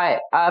you brought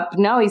up,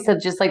 no, he said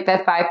just like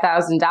that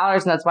 $5,000, and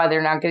that's why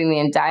they're not getting the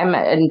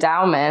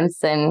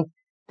endowments, and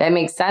that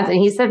makes sense. And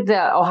he said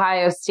the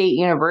Ohio State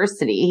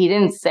University. He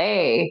didn't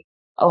say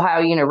Ohio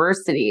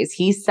universities.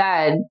 He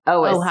said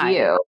OSU.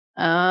 Ohio.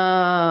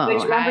 Oh.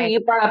 Which remember you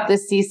brought up the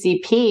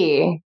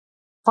CCP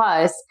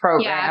Plus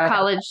program.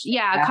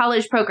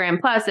 College program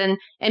plus. And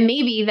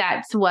maybe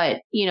that's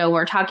what,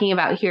 we're talking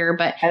about here.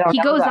 But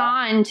he goes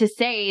on to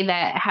say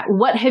that,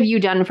 what have you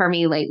done for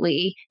me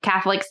lately?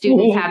 Catholic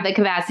students have the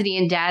capacity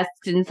and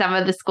desks, and some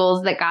of the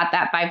schools that got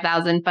that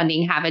 $5,000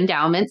 funding have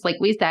endowments, like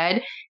we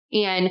said.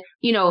 and,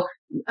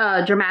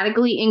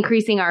 dramatically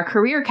increasing our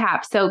career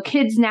cap. So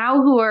kids now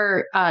who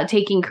are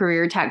taking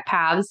career tech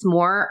paths,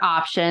 more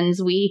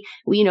options. We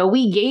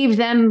gave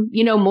them,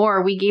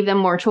 more. We gave them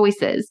more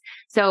choices.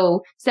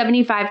 So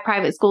 75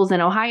 private schools in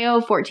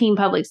Ohio, 14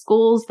 public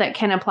schools that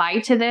can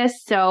apply to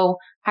this. So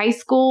high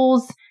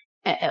schools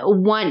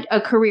want a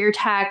career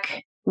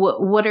tech.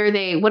 What are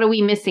they? What are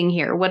we missing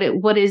here?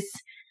 What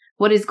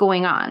is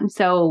going on?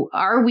 So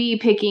are we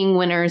picking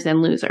winners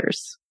and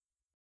losers?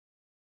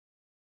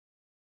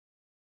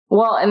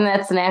 Well, and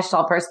that's the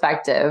national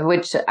perspective,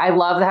 which I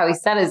love how he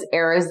said is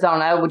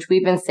Arizona, which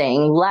we've been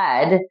saying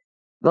led.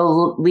 The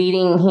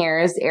leading here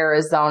is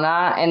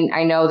Arizona. And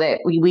I know that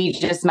we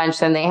just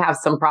mentioned they have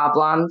some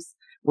problems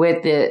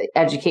with the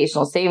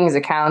educational savings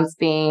accounts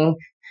being,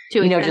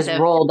 just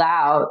rolled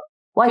out.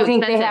 Well, I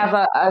think they have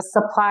a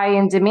supply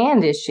and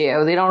demand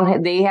issue.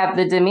 They have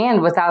the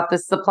demand without the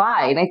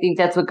supply. And I think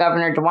that's what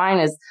Governor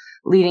DeWine is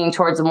leading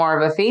towards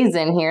more of a phase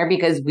in here,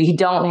 because we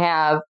don't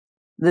have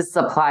the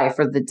supply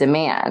for the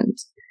demand.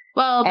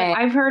 Well, but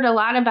I've heard a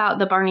lot about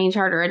the Barney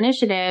Charter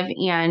Initiative,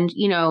 and,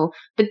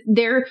 but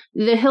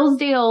the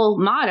Hillsdale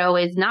motto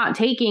is not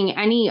taking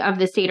any of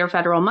the state or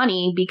federal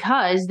money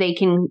because they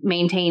can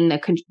maintain the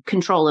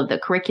control of the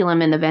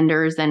curriculum and the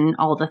vendors and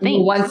all the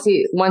things.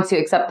 Once you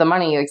accept the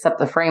money, you accept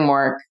the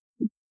framework.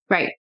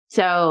 Right.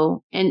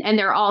 So, and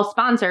they're all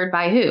sponsored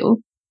by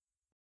who?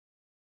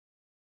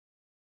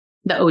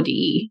 The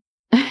ODE.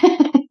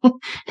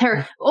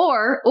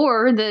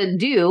 or the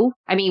DO.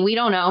 I mean, we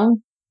don't know.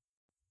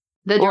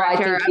 The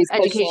director of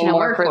education and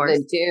workforce.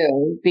 The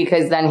DO,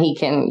 because then he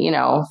can,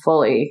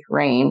 fully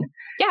reign.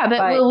 Yeah,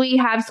 but will we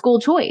have school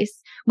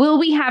choice? Will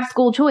we have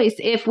school choice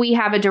if we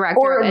have a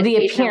director of education and workforce? Or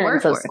the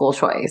appearance of school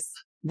choice.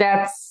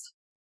 That's...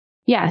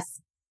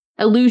 Yes.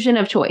 Illusion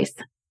of choice.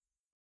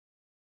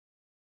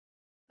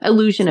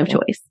 Illusion of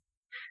choice.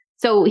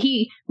 So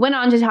he went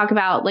on to talk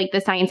about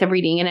the science of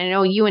reading. And I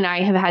know you and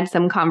I have had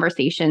some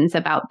conversations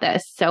about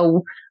this.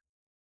 So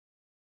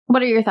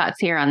what are your thoughts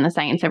here on the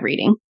science of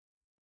reading?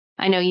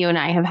 I know you and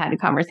I have had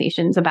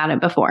conversations about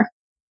it before.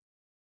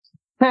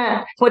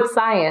 What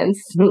science?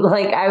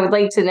 I would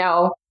like to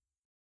know.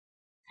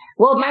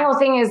 Well, my whole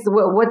thing is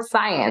what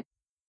science?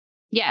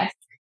 Yes.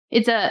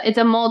 It's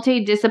a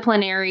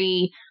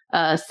multidisciplinary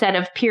set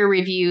of peer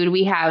reviewed.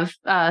 We have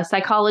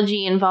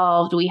psychology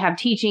involved. We have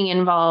teaching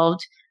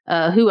involved.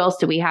 Who else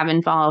do we have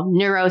involved?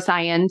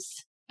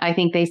 Neuroscience, I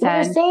think they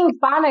said. They're saying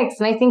phonics,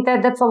 and I think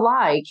that's a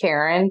lie,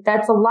 Karen.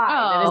 That's a lie.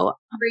 That is a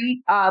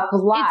straight up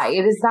lie.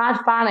 It is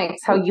not phonics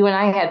how you and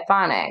I had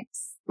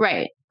phonics.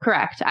 Right.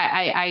 Correct.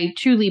 I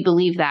truly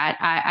believe that.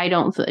 I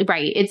don't.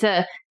 Right. It's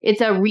a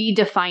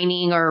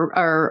redefining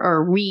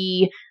or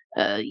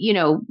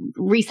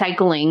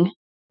recycling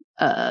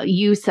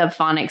use of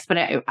phonics. But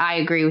I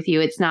agree with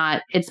you. It's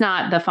not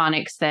the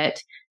phonics that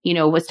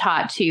was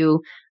taught to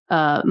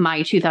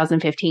my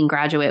 2015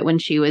 graduate when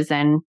she was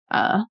in,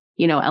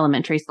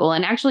 elementary school.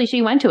 And actually,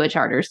 she went to a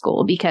charter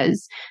school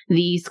because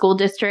the school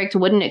district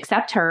wouldn't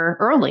accept her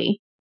early.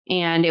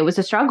 And it was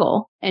a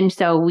struggle. And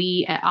so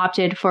we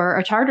opted for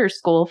a charter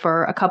school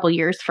for a couple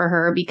years for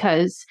her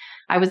because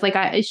I was like,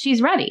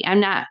 she's ready. I'm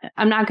not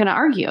going to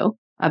argue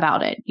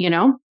about it,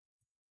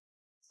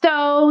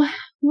 So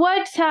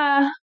what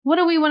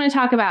do we want to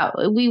talk about?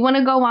 We want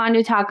to go on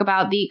to talk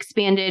about the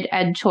expanded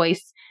ed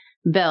choice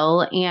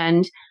bill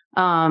and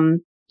what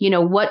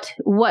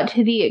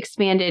the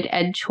expanded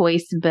ed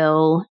choice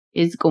bill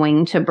is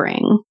going to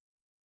bring.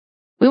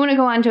 We want to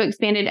go on to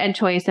expanded ed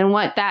choice and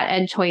what that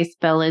ed choice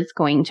bill is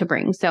going to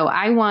bring. So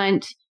I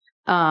want,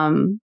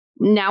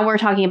 now we're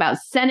talking about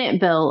Senate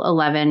Bill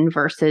 11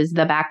 versus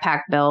the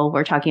backpack bill.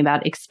 We're talking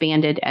about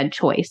expanded ed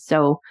choice.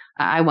 So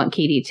I want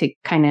Katie to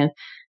kind of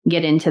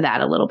get into that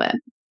a little bit.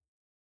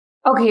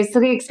 Okay, so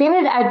the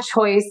expanded ed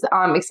choice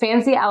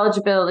expands the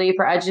eligibility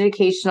for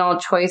educational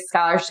choice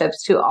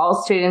scholarships to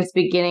all students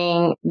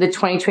beginning the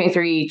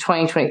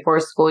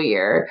 2023-2024 school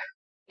year.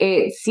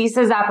 It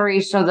ceases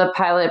operation of the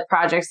pilot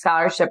project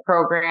scholarship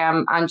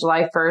program on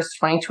July 1st,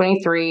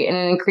 2023, and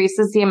it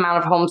increases the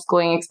amount of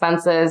homeschooling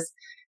expenses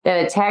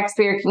that a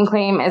taxpayer can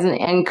claim as an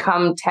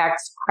income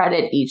tax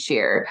credit each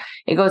year.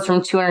 It goes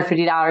from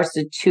 $250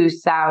 to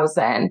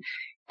 $2,000.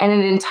 And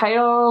it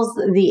entitles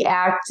the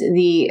act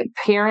the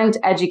Parent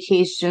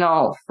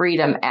Educational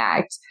Freedom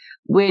Act,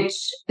 which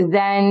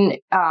then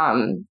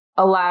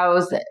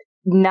allows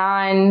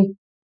you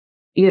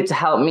have to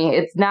help me,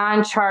 it's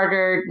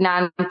non-chartered,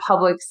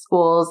 non-public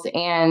schools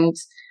and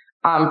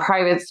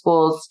private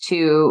schools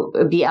to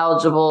be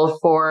eligible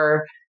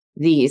for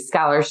the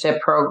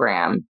scholarship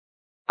program.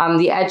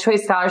 The Ed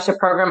Choice Scholarship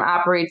Program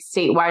operates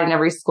statewide in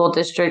every school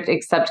district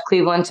except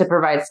Cleveland to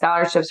provide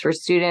scholarships for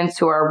students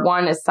who are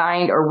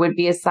assigned or would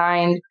be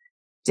assigned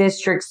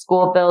district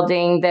school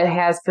building that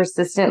has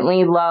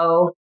persistently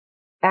low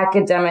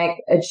academic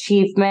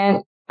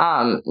achievement,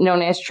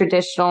 known as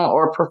traditional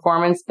or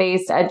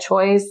performance-based Ed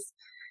Choice.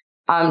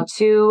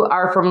 2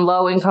 are from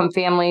low-income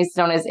families,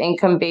 known as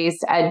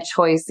income-based Ed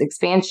Choice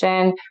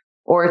expansion.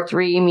 Or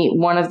 3 meet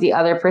one of the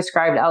other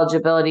prescribed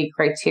eligibility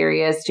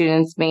criteria.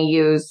 Students may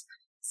use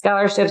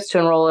scholarships to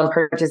enroll in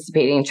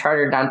participating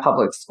chartered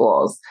non-public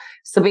schools.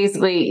 So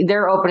basically,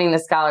 they're opening the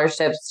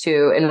scholarships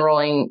to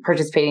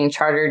participating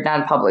chartered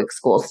non-public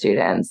school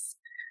students.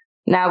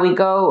 Now we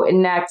go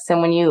next,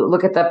 and when you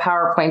look at the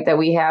PowerPoint that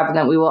we have and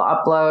that we will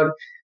upload,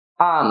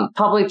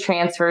 public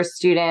transfer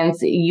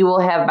students, you will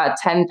have about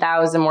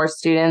 10,000 more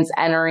students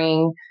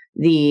entering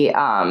the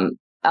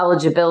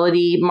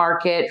eligibility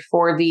market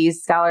for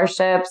these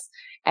scholarships.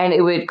 And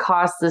it would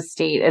cost the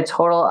state a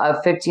total of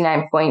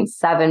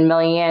 $59.7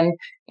 million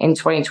in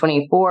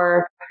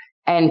 2024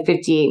 and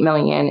 $58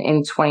 million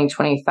in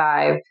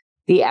 2025.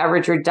 The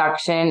average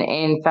reduction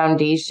in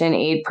foundation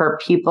aid per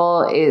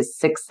pupil is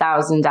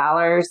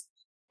 $6,000.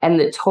 And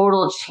the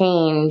total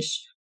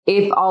change,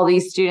 if all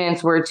these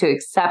students were to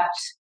accept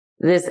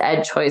this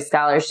Ed Choice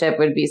scholarship,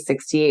 would be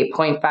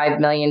 $68.5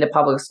 million to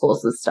public school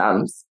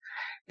systems.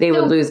 They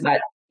would lose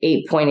about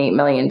 $8.8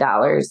 million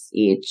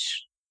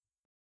each.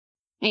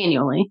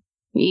 Annually.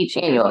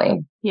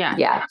 Yeah.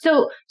 Yeah.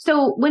 So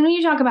when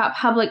you talk about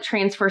public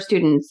transfer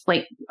students,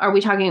 like, are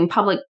we talking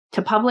public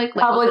to public?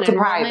 Like Public to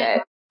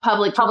private.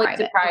 Public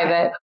to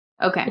private.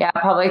 Okay. Yeah.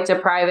 Public to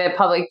private,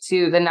 public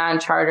to the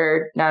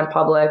non-chartered,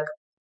 non-public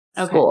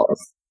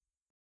schools.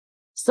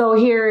 So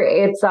here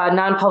it's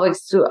non-public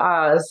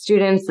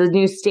students, the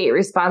new state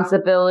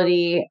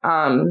responsibility,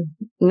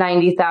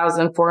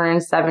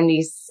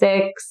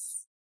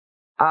 90,476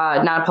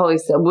 non-public,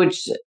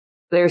 which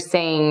they're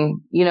saying,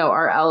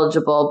 are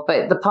eligible,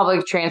 but the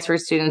public transfer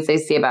students, they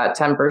see about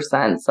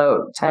 10%.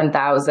 So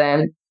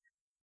 10,000,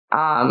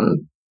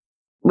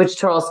 which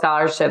total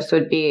scholarships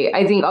would be,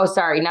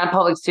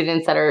 non-public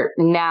students that are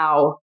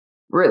now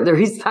the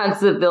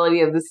responsibility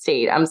of the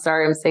state. I'm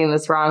sorry, I'm saying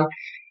this wrong.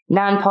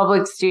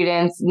 Non-public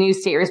students, new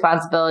state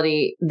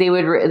responsibility, they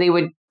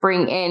would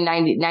bring in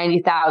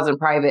 90,000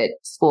 private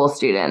school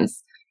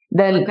students.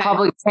 Then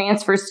public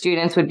transfer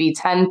students would be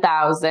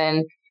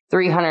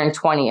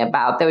 10,320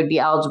 that would be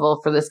eligible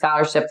for the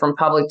scholarship from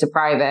public to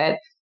private.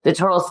 The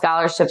total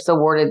scholarships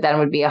awarded then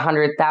would be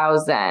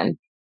 100,000.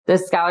 The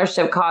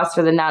scholarship cost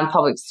for the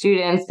non-public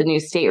students, the new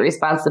state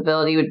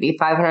responsibility, would be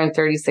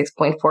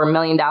 $536.4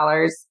 million.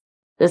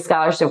 The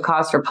scholarship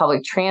cost for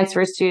public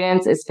transfer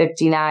students is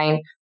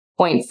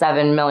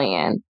 $59.7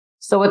 million.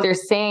 So what they're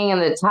saying in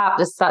the top,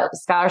 the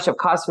scholarship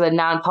cost for the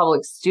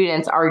non-public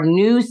students, our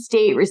new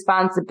state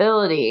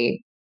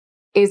responsibility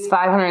is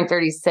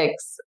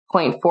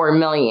 $536.4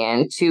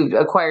 million to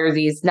acquire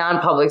these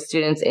non-public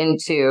students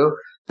into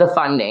the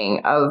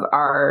funding of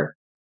our.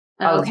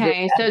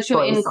 Okay, so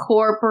to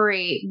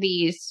incorporate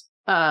these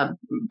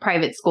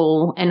private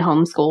school and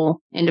homeschool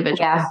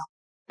individuals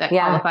that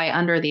qualify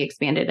under the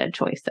expanded Ed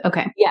Choice.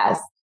 Okay.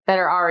 Yes, that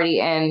are already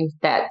in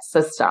that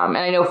system. And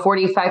I know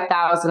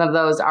 45,000 of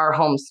those are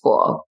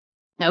homeschool.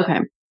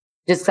 Okay.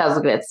 Just because I was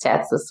looking at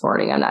stats this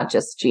morning, I'm not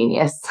just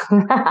genius.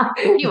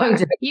 You are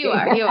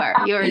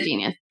a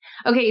genius.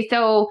 Okay,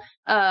 so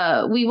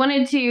we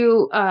wanted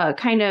to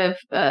kind of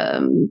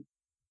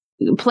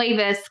play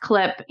this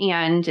clip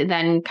and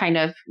then kind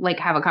of like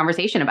have a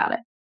conversation about it.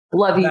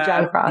 Love you,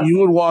 John Cross. You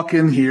would walk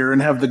in here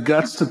and have the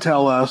guts to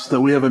tell us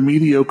that we have a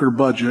mediocre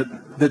budget,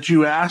 that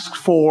you ask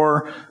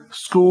for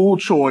school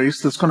choice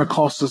that's going to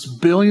cost us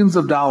billions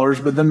of dollars,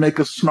 but then make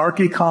a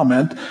snarky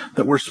comment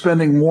that we're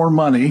spending more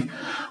money.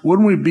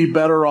 Wouldn't we be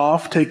better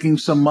off taking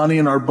some money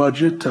in our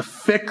budget to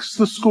fix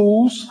the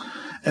schools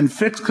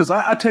because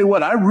I tell you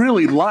what, I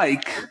really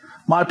like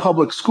my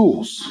public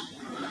schools.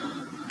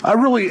 I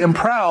really am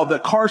proud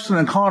that Carson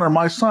and Connor,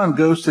 my son,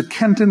 goes to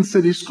Kenton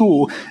City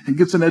School and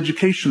gets an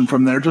education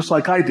from there just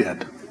like I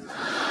did.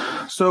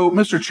 So,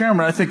 Mr.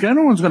 Chairman, I think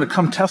anyone's going to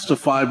come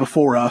testify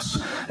before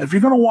us. If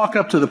you're going to walk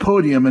up to the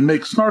podium and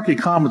make snarky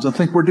comments and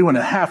think we're doing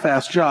a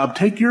half-assed job,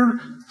 take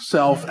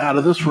yourself out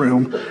of this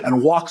room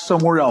and walk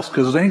somewhere else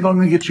because it ain't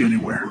going to get you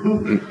anywhere.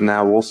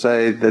 Now, we'll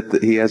say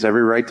that he has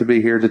every right to be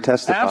here to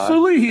testify.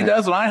 Absolutely, he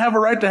does, and I have a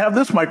right to have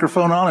this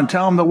microphone on and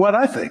tell him what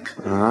I think.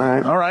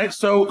 All right.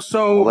 So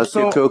well, let's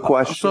get to a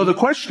question. So the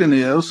question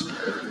is,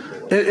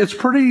 it's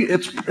pretty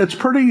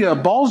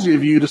ballsy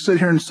of you to sit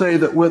here and say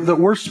that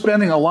we're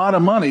spending a lot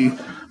of money,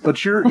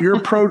 but your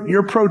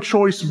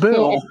pro-choice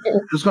bill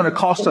is going to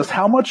cost us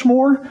how much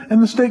more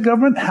in the state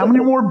government? How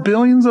many more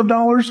billions of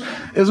dollars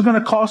is it going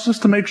to cost us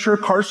to make sure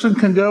Carson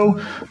can go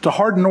to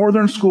Hardin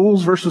Northern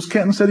schools versus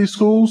Kenton City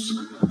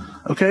schools?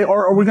 Okay,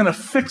 or are we going to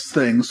fix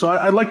things? So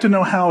I'd like to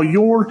know how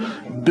your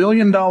 $1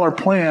 billion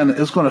plan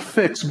is going to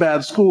fix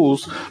bad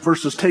schools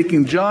versus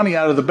taking Johnny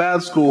out of the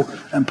bad school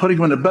and putting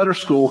him in a better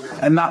school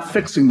and not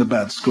fixing the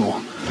bad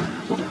school.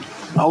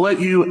 I'll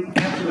let you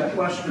answer that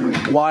question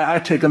why I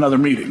take another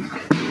meeting.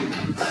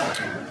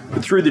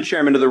 Through the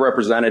chairman to the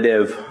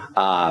representative,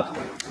 my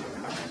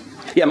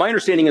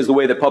understanding is the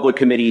way that public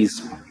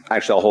committees,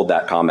 actually I'll hold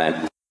that comment.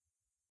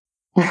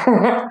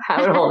 I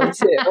would hold it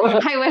too.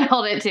 I would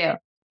hold it too.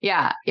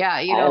 Yeah,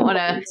 you don't want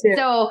to.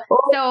 So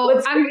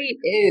what's great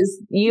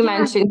is you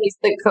mentioned he's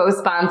the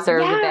co-sponsor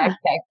of the backpack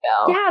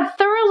bill. Yeah,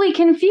 thoroughly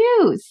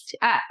confused.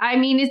 I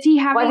mean, is he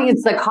having? Well, I think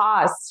it's the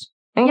cost.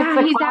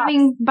 Yeah, he's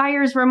having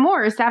buyer's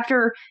remorse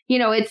after,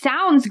 it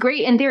sounds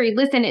great in theory.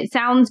 Listen, it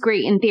sounds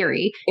great in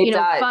theory. It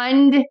does.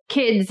 Fund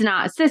kids,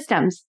 not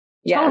systems.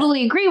 Yes.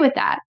 Totally agree with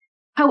that.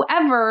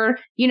 However,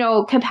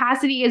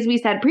 capacity, as we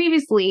said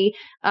previously,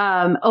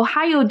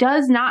 Ohio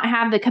does not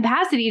have the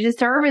capacity to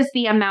service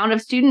the amount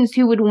of students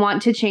who would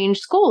want to change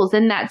schools.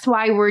 And that's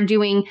why we're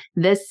doing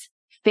this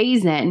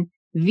phase-in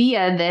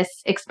via this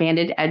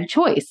expanded ed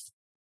choice.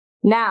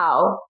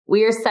 Now,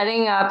 we are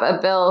setting up a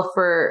bill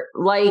for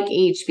like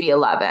HB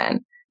 11.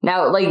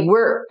 Now,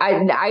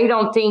 I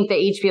don't think that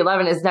HB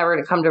 11 is never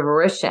going to come to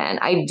fruition.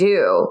 I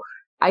do.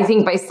 I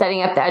think by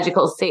setting up the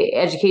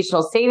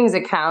educational savings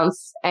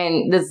accounts,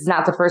 and this is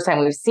not the first time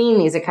we've seen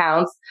these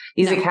accounts.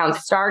 These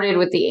accounts started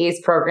with the ACE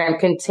program,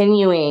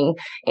 continuing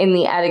in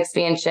the ed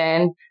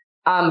expansion.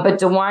 But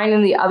DeWine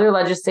and the other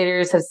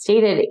legislators have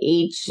stated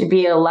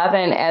HB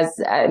 11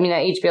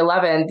 HB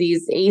 11,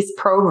 these ACE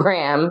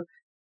program,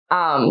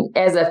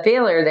 as a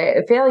failure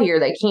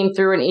that came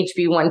through in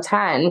HB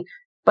 110.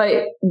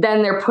 But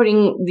then they're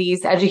putting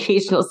these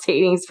educational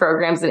savings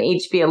programs in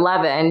HB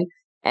 11.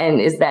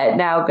 And is that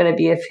now going to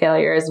be a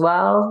failure as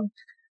well?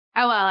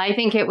 Oh, well, I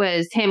think it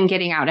was him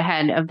getting out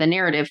ahead of the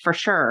narrative for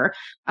sure,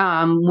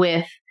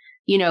 with,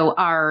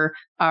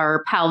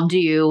 our Pal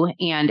Due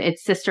and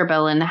its sister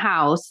bill in the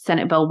House,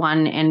 Senate Bill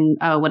 1 and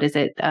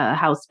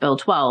House Bill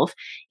 12.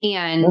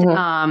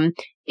 And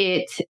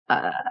it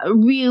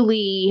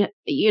really,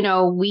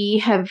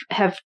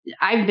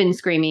 I've been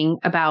screaming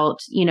about,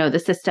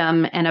 the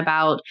system and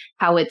about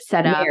how it's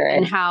set up Merit.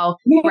 And how,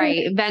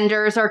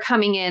 vendors are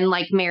coming in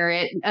like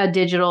Merit, a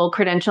digital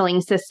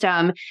credentialing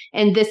system.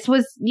 And this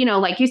was,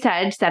 like you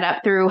said, set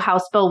up through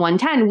House Bill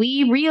 110.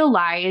 We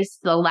realized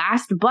the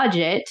last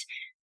budget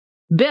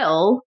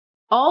bill,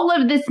 all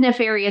of this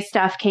nefarious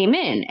stuff came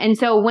in. And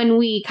so when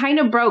we kind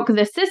of broke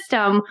the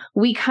system,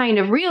 we kind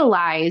of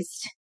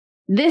realized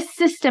this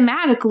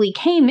systematically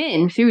came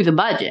in through the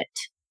budget,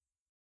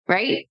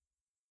 right?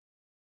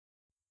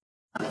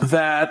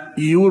 That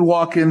you would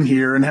walk in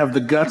here and have the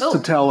guts to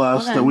tell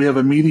us that we have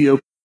a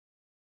mediocre.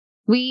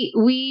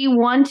 We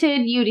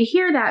wanted you to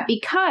hear that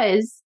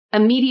because a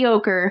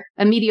mediocre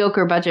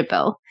budget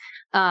bill.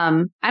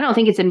 I don't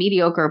think it's a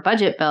mediocre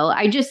budget bill.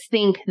 I just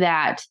think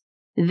that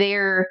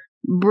they're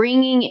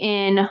bringing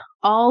in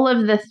all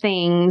of the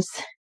things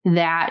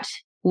that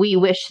we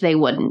wish they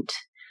wouldn't.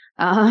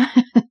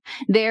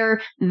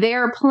 Their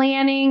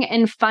planning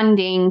and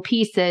funding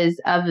pieces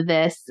of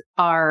this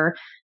are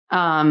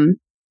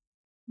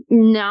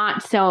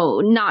not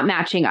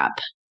matching up,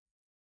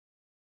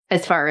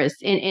 as far as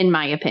in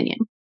my opinion.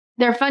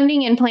 Their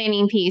funding and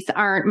planning piece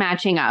aren't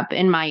matching up,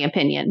 in my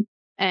opinion.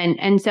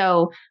 And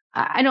so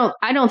I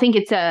don't think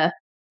it's a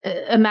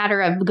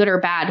matter of good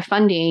or bad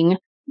funding.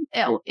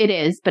 It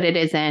is, but it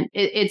isn't.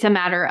 It's a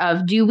matter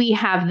of, do we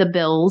have the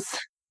bills?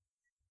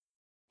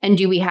 And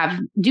do we have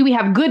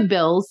good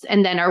bills?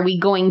 And then are we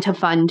going to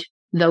fund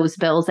those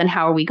bills? And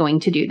how are we going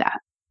to do that?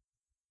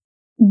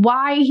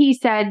 Why he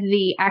said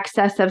the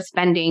excess of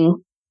spending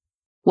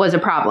was a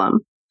problem.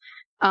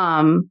 It's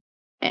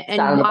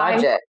not in the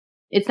budget.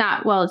 It's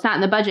not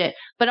in the budget.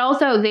 But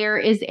also there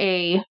is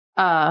a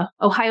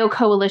Ohio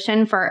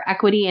Coalition for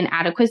Equity and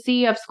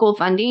Adequacy of School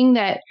Funding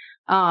that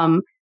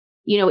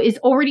is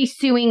already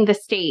suing the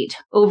state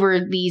over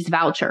these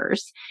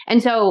vouchers.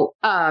 And so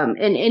and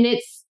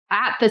it's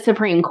at the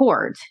Supreme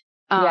Court.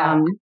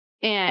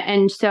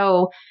 And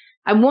so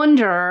I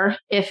wonder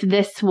if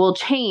this will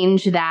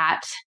change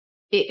that.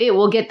 It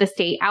will get the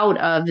state out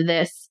of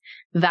this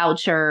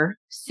voucher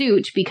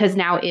suit because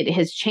now it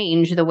has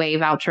changed the way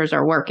vouchers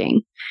are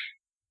working.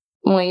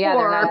 Well, yeah,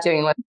 they're not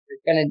doing what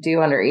they're going to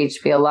do under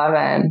HB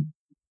 11.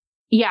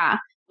 Yeah.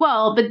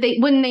 Well, but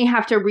wouldn't they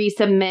have to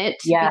resubmit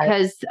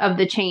because of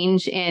the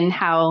change in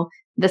how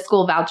the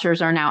school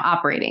vouchers are now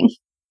operating?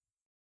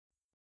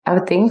 I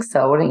would think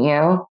so, wouldn't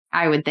you?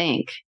 I would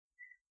think.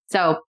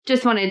 So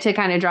just wanted to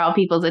kind of draw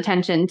people's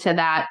attention to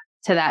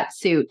that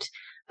suit.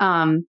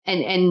 And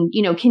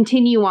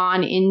continue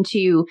on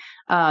into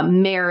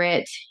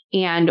Merit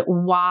and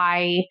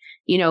why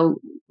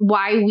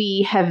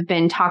we have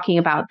been talking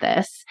about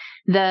this.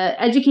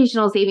 The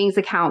educational savings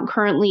account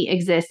currently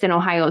exists in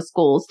Ohio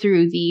schools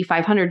through the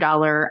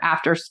 $500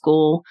 after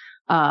school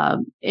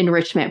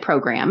enrichment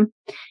program.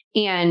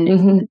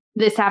 And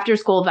this after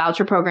school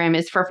voucher program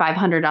is for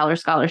 $500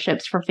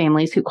 scholarships for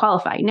families who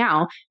qualify.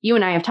 Now, you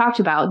and I have talked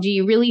about, do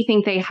you really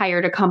think they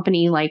hired a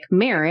company like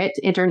Merit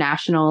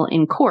International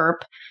in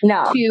Corp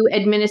to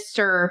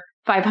administer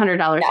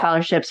 $500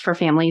 scholarships for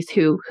families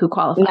who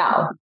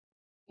qualify?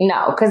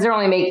 No, because they're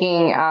only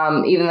making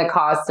even the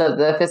cost of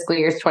the fiscal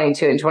years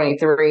 22 and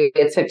 23.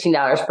 It's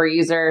 $15 per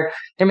user.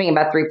 They're making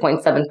about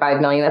 $3.75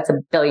 million. That's $1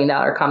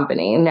 billion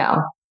company.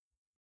 No.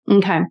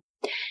 Okay.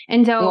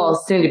 And so,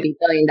 soon to be $1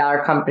 billion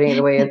company,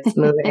 the way it's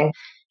moving.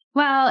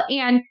 Well,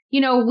 and,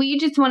 we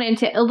just wanted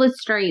to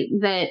illustrate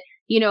that,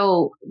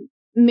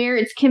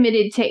 Merit's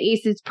committed to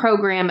ACE's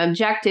program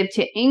objective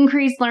to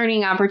increase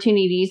learning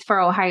opportunities for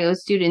Ohio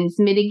students,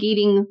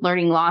 mitigating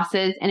learning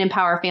losses, and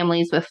empower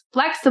families with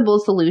flexible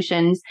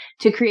solutions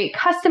to create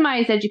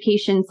customized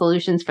education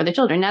solutions for the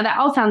children. Now, that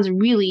all sounds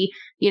really,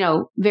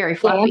 very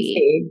fluffy.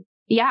 Fancy.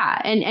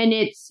 Yeah. And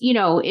it's,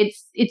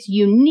 it's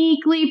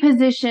uniquely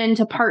positioned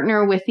to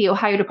partner with the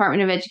Ohio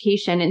Department of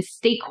Education and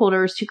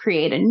stakeholders to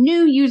create a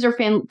new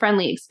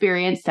user-friendly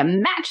experience to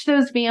match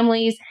those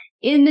families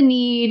in the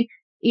need,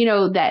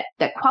 that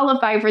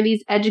qualify for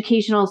these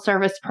educational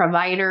service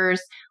providers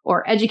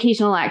or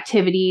educational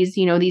activities,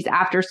 these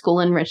after school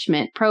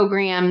enrichment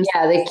programs.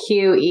 Yeah, the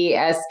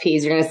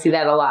QESPs. You're going to see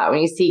that a lot.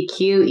 When you see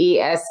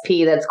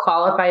QESP, that's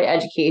Qualified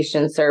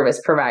Education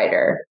Service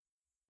Provider.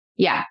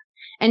 Yeah.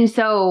 And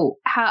so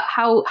how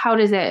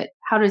does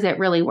it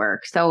really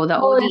work? So the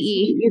ODE,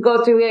 we gotta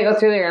go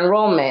through their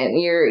enrollment.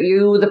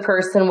 You, the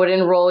person, would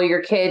enroll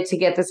your kid to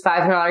get this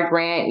 $500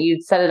 grant.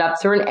 You'd set it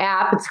up through an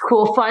app. It's a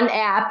cool, fun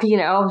app.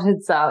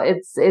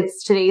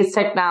 It's today's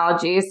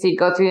technology. So you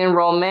go through the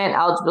enrollment,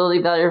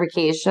 eligibility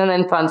verification,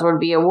 and funds would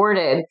be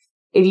awarded.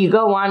 If you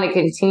go on to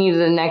continue to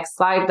the next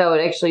slide, though,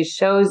 it actually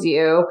shows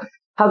you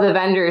how the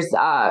vendors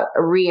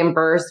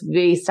reimburse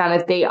based on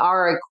if they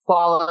are a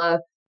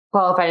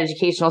qualified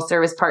educational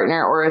service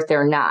partner or if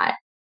they're not.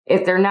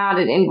 If they're not,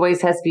 an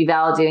invoice has to be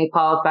validating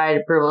qualified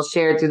approval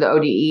shared through the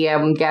ODE,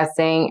 I'm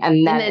guessing.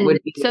 And then would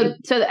be.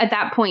 So at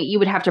that point, you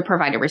would have to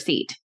provide a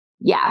receipt.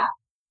 Yeah.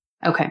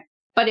 Okay.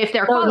 But if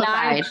they're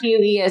qualified.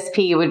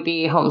 QESP would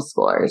be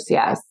homeschoolers.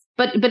 Yes.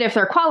 But if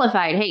they're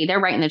qualified, hey, they're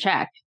writing the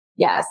check.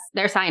 Yes.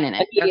 They're signing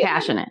it. They're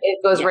cashing it. It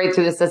goes right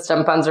through the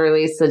system. Funds are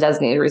released to the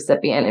designated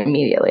recipient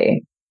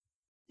immediately.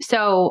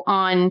 So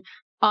on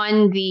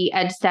the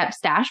EdSteps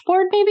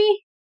dashboard, maybe?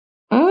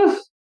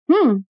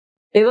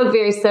 They look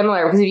very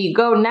similar because if you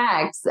go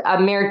next,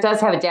 Merit does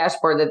have a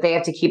dashboard that they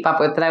have to keep up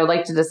with that I would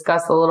like to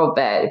discuss a little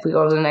bit. If we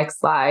go to the next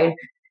slide,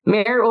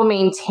 Merit will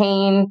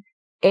maintain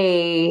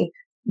a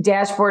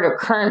dashboard of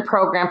current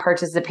program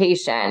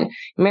participation.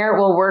 Merit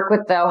will work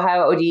with the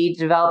Ohio ODE to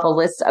develop a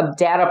list of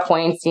data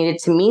points needed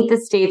to meet the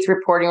state's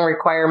reporting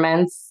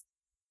requirements.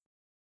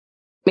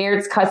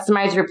 Merit's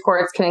customized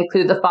reports can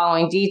include the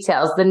following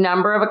details: the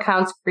number of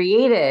accounts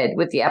created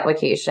with the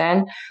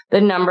application,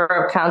 the number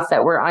of accounts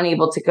that were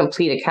unable to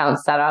complete account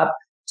setup,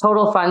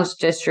 total funds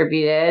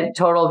distributed,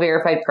 total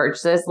verified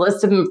purchases,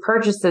 list of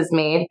purchases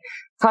made,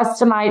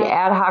 customized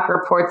ad hoc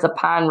reports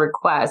upon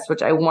request,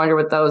 which I wonder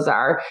what those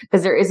are,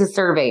 because there is a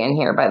survey in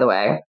here, by the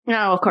way.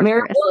 No, of course.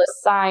 Merit will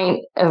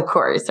assign,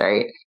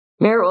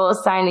 Merit will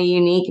assign a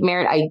unique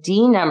Merit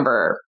ID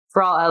number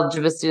for all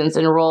eligible students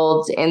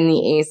enrolled in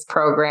the ACE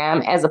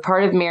program. As a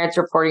part of Merit's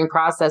reporting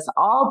process,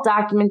 all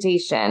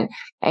documentation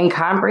and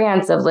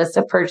comprehensive list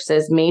of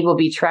purchases made will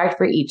be tracked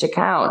for each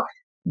account.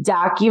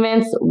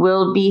 Documents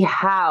will be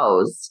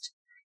housed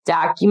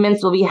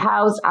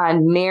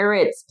on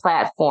Merit's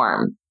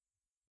platform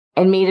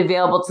and made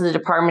available to the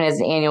department as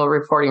an annual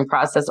reporting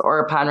process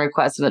or upon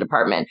request from the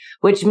department,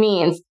 which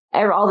means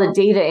all the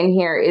data in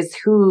here is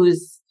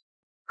whose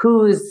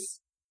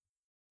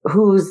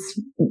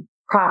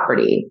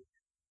property.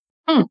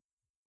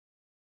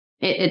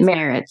 It's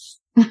Merit's.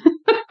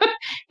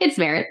 It's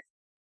Merit's.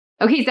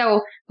 Okay,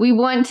 so we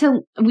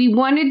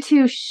wanted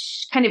to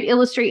kind of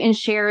illustrate and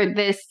share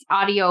this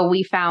audio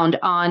we found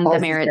on the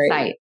Merit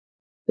site.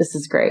 This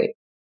is great.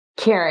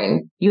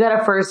 Karen, you got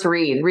to first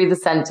read the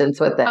sentence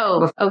with it.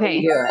 Oh,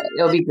 okay.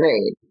 It'll be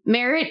great.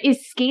 Merit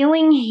is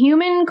scaling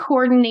human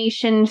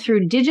coordination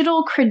through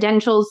digital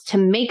credentials to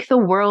make the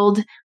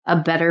world a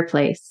better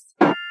place.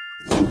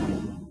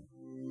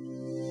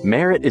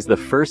 Merit is the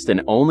first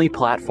and only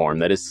platform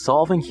that is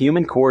solving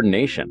human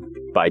coordination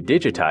by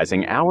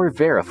digitizing our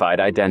verified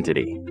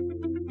identity.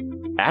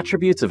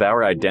 Attributes of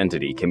our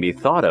identity can be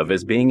thought of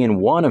as being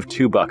in one of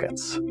two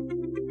buckets.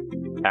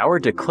 Our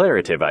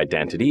declarative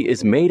identity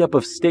is made up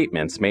of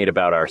statements made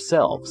about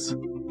ourselves,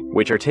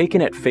 which are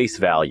taken at face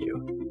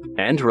value,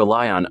 and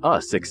rely on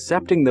us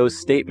accepting those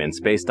statements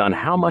based on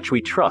how much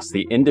we trust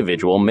the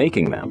individual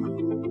making them.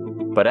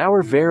 But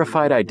our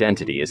verified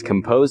identity is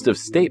composed of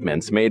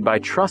statements made by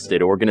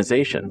trusted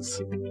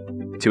organizations.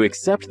 To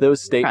accept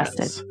those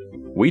statements,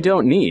 we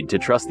don't need to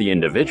trust the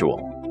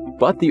individual,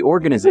 but the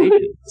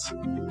organizations.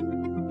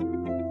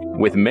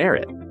 With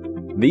Merit,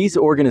 these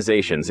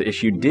organizations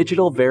issue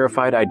digital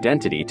verified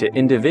identity to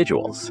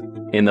individuals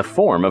in the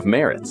form of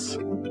merits.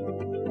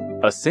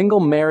 A single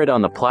merit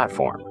on the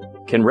platform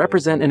can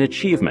represent an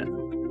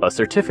achievement, a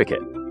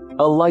certificate,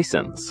 a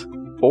license,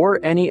 or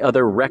any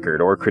other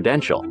record or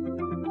credential.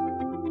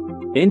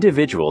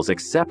 Individuals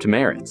accept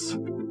merits,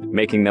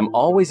 making them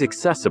always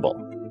accessible,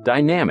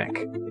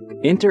 dynamic,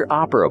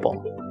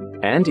 interoperable,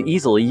 and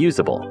easily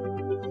usable.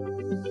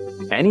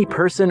 Any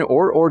person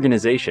or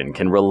organization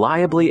can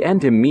reliably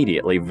and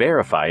immediately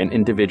verify an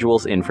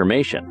individual's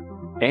information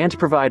and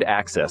provide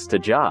access to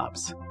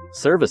jobs,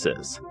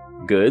 services,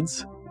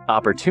 goods,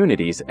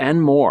 opportunities,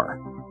 and more,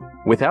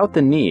 without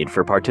the need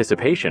for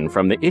participation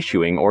from the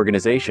issuing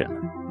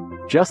organization,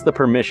 just the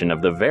permission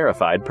of the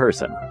verified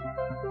person.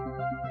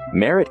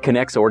 Merit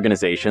connects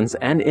organizations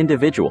and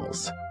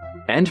individuals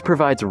and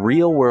provides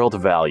real-world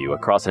value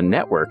across a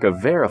network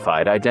of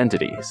verified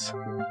identities.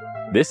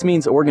 This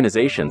means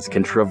organizations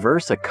can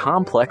traverse a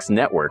complex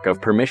network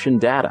of permission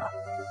data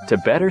to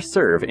better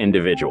serve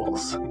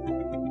individuals.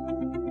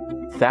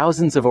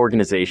 Thousands of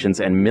organizations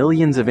and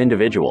millions of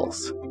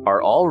individuals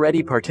are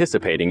already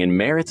participating in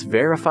Merit's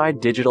Verified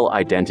Digital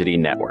Identity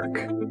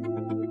Network.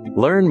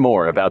 Learn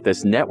more about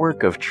this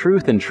network of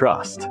truth and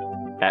trust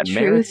at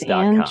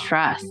merits.com. Truth and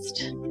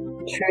trust.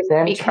 Truth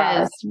and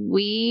Because trust.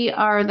 we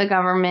are the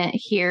government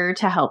here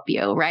to help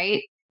you,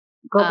 right?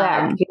 Go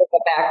back. You go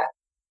back.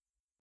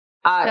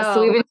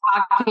 So we've been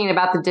talking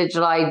about the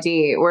digital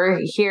ID.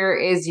 Here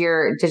is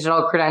your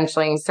digital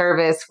credentialing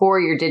service for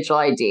your digital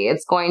ID.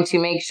 It's going to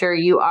make sure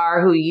you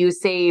are who you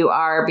say you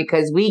are,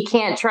 because we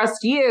can't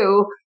trust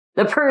you,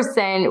 the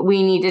person.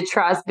 We need to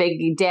trust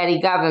Big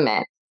Daddy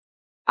government.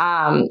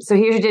 So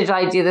here's your digital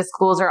ID. The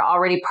schools are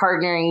already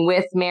partnering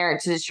with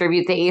Merit to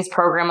distribute the ACE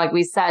program, like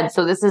we said.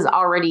 So this is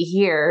already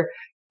here.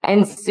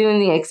 And soon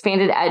the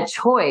expanded ed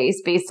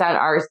choice, based on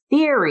our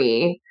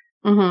theory,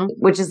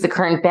 which is the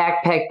current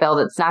backpack bill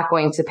that's not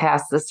going to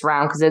pass this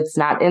round because it's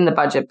not in the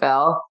budget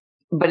bill,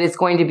 but it's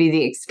going to be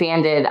the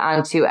expanded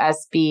onto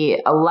SB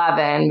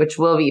 11, which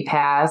will be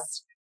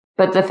passed.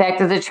 But the fact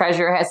that the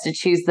treasurer has to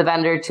choose the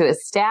vendor to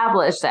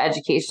establish the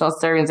educational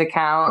savings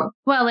account.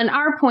 Well, and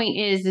our point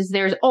is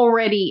there's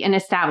already an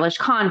established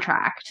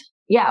contract.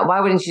 Yeah.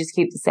 Why wouldn't you just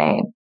keep the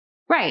same?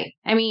 Right.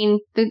 I mean,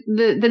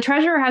 the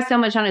treasurer has so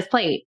much on his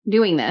plate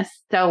doing this.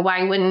 So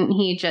why wouldn't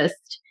he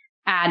just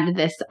add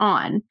this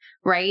on?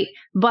 Right.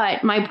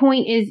 But my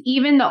point is,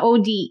 even the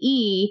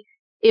ODE,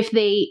 if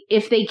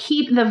they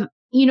keep the,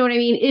 you know what I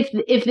mean?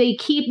 If they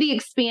keep the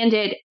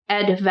expanded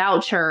ed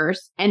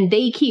vouchers and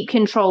they keep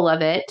control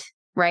of it,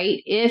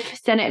 right? If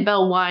Senate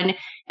Bill 1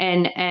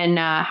 and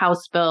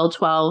House Bill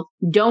 12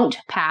 don't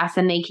pass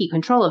and they keep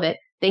control of it,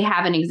 they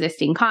have an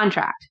existing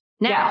contract.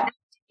 Now,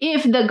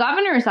 if the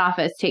governor's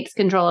office takes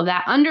control of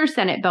that under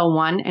Senate Bill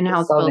 1 and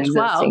House Bill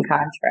 12,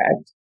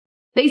 contract.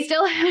 They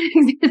still have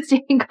an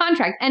existing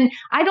contract. And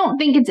I don't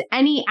think it's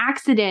any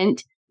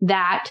accident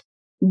that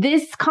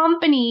this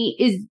company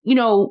is, you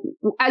know,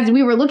 as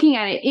we were looking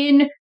at it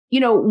in,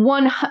 you know,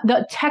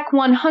 the Tech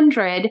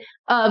 100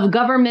 of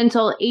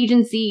governmental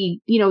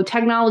agency, you know,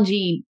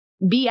 technology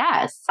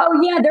BS. Oh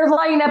yeah, they're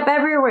lining up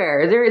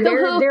everywhere. They're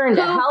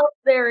into health.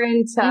 They're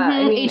into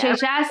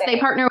HHS. They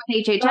partner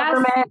with HHS.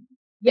 Government.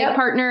 They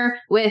partner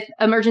with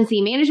emergency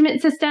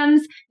management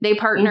systems. They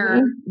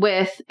partner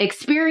with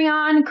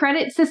Experian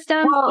credit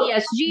systems,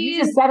 ESG. You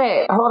just said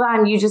it. Hold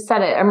on. You just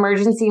said it.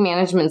 Emergency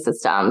management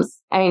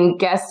systems. I mean,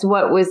 guess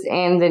what was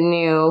in the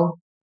new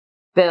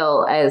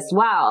bill as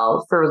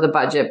well for the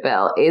budget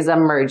bill is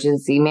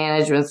emergency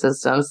management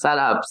system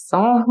setup.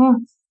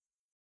 So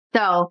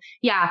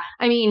yeah,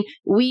 I mean,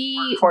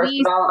 workforce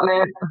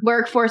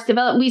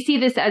development. We see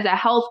this as a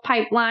health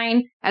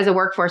pipeline, as a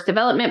workforce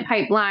development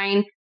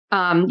pipeline.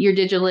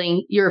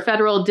 Your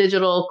federal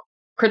digital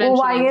credentialing. Well,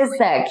 why is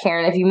that,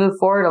 Karen? If you move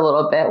forward a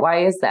little bit,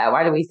 why is that?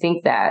 Why do we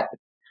think that?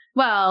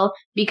 Well,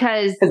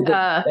 because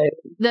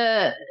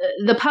the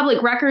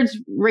public records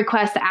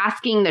request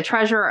asking the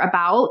treasurer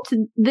about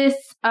this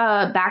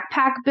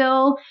backpack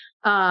bill,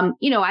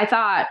 you know, I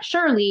thought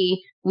surely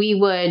we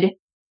would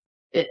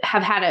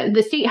have had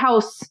the state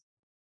house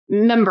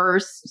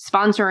members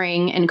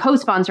sponsoring and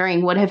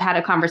co-sponsoring would have had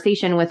a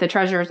conversation with the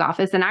treasurer's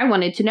office. And I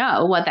wanted to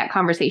know what that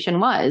conversation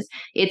was.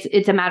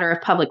 It's a matter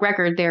of public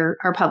record. There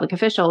are public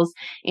officials,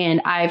 and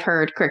I've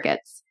heard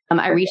crickets.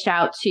 I reached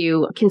out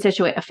to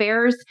Constituent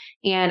Affairs,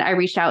 and I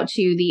reached out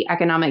to the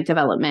Economic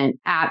Development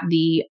at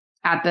the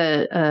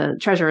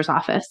treasurer's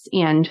office,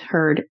 and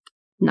heard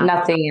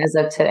nothing as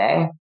of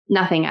today.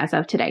 Nothing as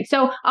of today.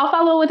 So I'll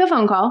follow with a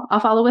phone call.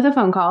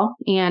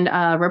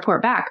 And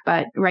report back.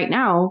 But right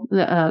now,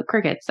 the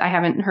crickets, I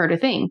haven't heard a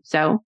thing.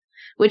 So,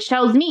 which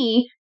tells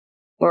me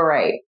we're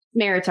right.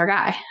 Merit's our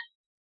guy.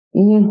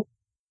 Mm-hmm.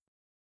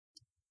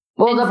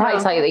 Well, they'll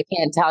probably tell you they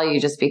can't tell you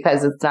just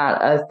because it's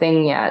not a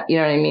thing yet. You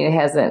know what I mean? It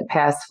hasn't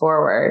passed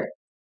forward.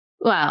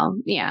 Well,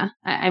 yeah.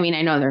 I mean,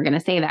 I know they're going to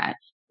say that.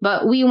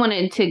 But we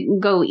wanted to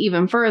go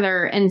even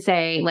further and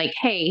say, like,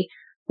 hey,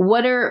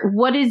 what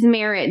is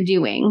Merit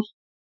doing?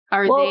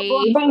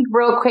 Well, think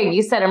real quick.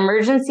 You said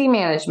emergency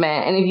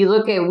management, and if you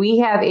look at, we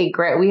have a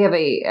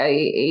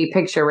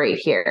picture right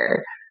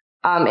here,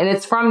 and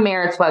it's from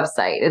Merit's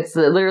website. It's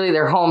literally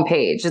their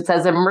homepage. It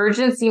says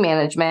emergency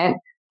management,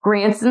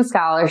 grants and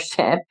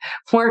scholarship,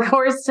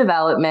 workforce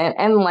development,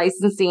 and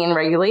licensing and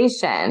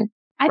regulation.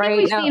 I think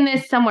we've seen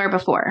this somewhere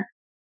before.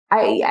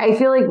 I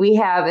feel like we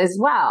have as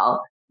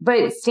well.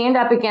 But stand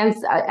up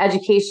against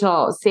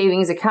educational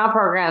savings account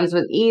programs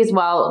with ease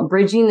while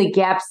bridging the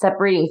gap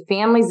separating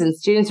families and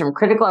students from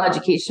critical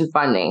education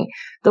funding.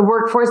 The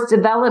workforce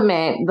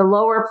development, the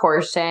lower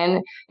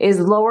portion, is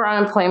lower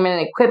unemployment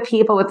and equip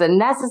people with the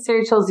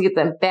necessary tools to get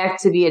them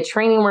back to via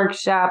training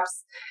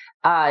workshops,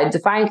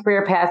 define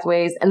career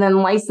pathways, and then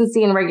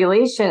licensing and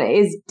regulation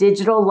is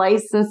digital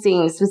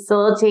licensing,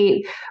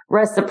 facilitate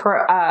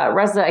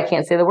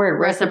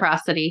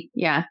reciprocity.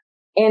 Yeah.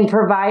 and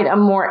provide a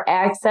more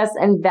access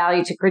and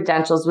value to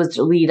credentials, which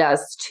lead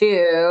us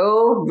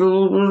to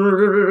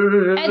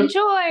Ed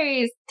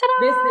Choice. Ta-da!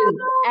 This is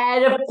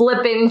Ed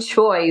flippin'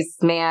 Choice,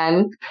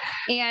 man.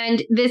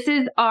 And this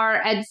is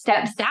our Ed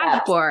Steps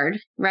dashboard,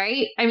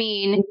 right? I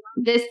mean,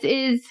 this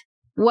is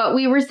what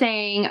we were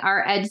saying,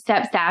 our Ed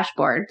Steps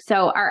dashboard.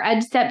 So our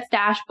Ed Steps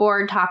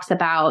dashboard talks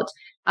about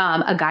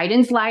a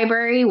guidance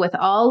library with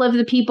all of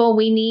the people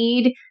we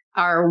need,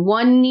 our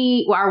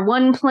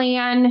one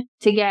plan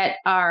to get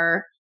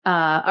our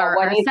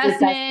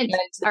assessment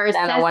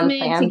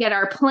to get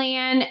our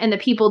plan, and the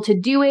people to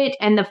do it,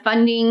 and the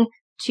funding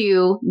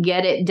to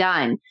get it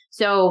done.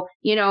 So,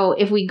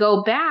 if we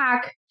go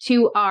back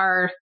to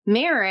our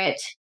merit,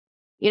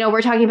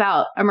 we're talking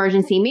about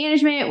emergency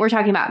management, we're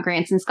talking about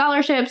grants and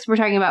scholarships, we're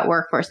talking about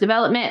workforce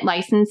development,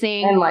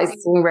 licensing. And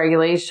licensing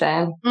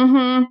regulation.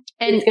 Mm-hmm.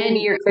 And it's going to be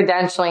your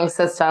credentialing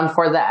system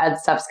for the Ed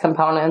Steps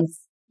components.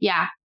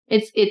 Yeah,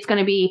 it's going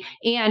to be.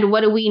 And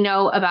what do we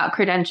know about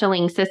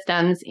credentialing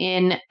systems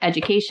in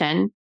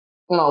education?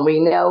 Well, we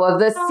know of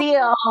the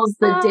seals,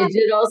 the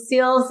digital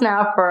seals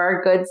now for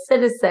our good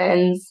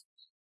citizens.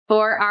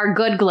 For our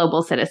good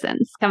global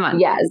citizens. Come on.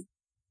 Yes.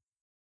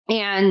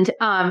 And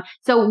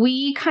so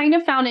we kind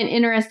of found an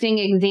interesting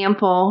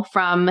example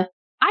from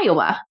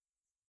Iowa.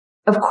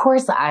 Of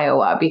course,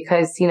 Iowa,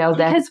 because,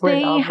 that's where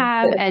they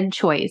have Ed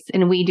Choice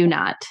and we do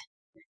not.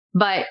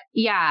 But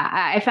yeah,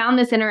 I found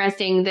this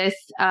interesting. This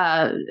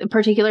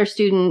particular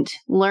student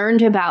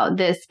learned about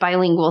this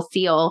bilingual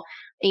seal,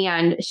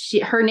 and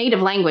her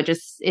native language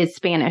is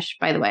Spanish,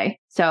 by the way.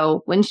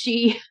 So when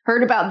she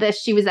heard about this,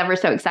 she was ever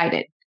so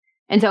excited.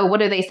 And so what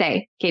do they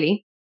say,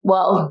 Katie?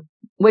 Well,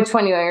 which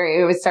one do you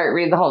want to start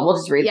reading the whole? We'll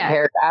just read the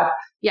paragraph.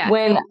 Yeah.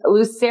 When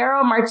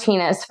Lucero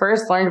Martinez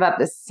first learned about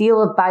the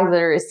seal of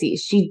biliteracy,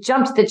 she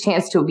jumped at the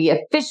chance to be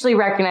officially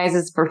recognized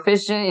as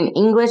proficient in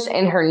English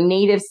and her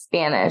native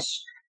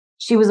Spanish.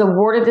 She was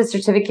awarded the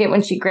certificate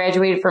when she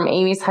graduated from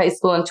Ames High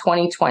School in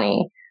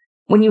 2020.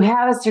 When you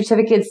have a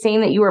certificate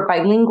saying that you are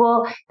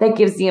bilingual, that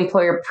gives the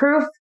employer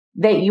proof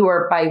that you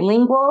are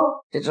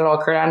bilingual, digital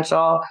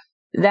credential,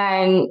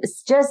 then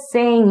just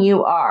saying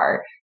you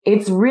are.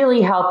 It's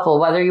really helpful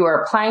whether you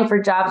are applying for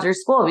jobs or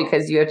school,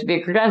 because you have to be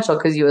a credential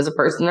because you as a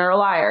person are a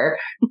liar.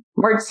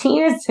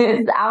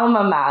 Martinez's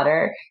alma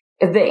mater,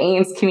 the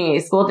Ames Community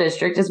School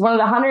District, is one of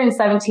the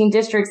 117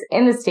 districts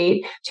in the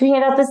state to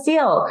hand out the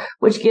seal,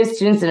 which gives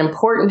students an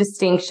important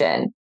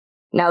distinction.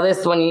 Now,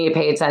 this one you need to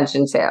pay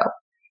attention to.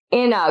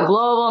 In a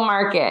global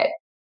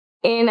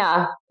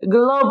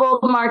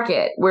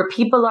market where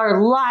people are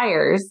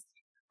liars,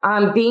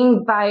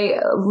 being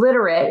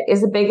biliterate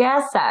is a big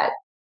asset.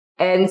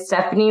 And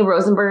Stephanie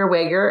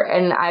Rosenberger-Wager,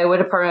 an Iowa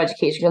Department of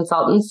Education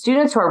consultant,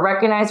 students who are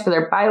recognized for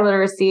their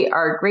biliteracy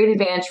are a great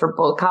advantage for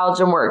both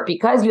college and work.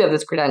 Because you have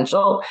this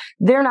credential,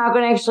 they're not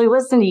going to actually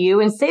listen to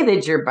you and say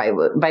that you're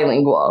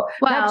bilingual.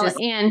 Well,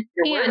 and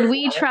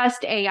we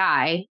trust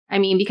AI. I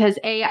mean, because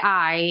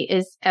AI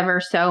is ever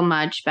so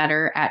much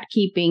better at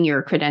keeping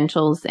your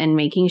credentials and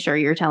making sure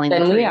you're telling the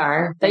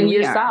truth. Than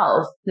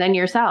yourself. Than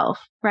yourself.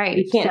 Right.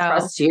 We can't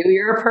trust you.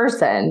 You're a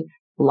person.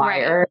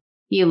 Liar. Right.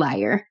 You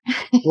liar.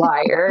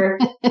 Liar.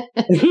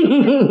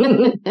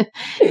 You're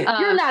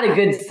not a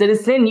good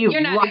citizen.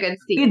 You're not a good citizen.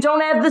 You don't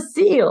have the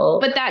seal.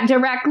 But that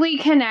directly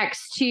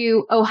connects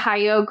to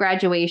Ohio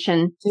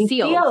graduation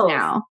seals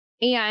now.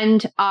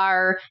 And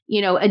our,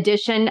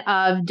 addition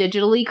of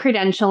digitally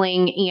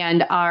credentialing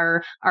and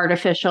our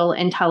artificial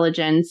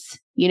intelligence,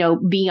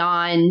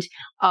 beyond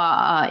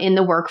in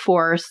the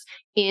workforce,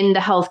 in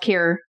the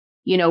healthcare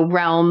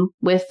realm,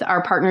 with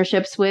our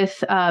partnerships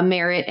with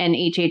Merit and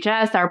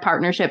HHS, our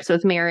partnerships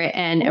with Merit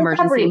and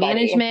emergency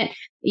management.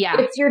 Yeah.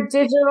 It's your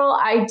digital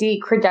ID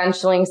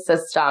credentialing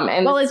system.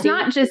 And it's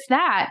not just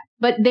that,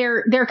 but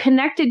they're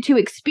connected to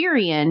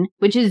Experian,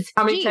 which is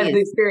how many times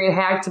Experian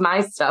hacked my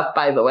stuff,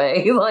 by the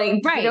way.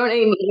 Right. You know what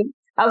I mean?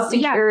 How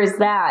secure is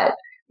that?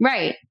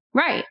 Right.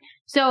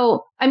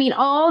 So, I mean,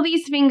 all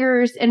these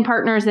fingers and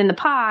partners in the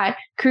pot,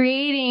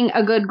 creating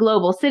a good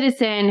global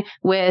citizen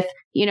with,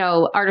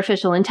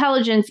 artificial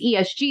intelligence,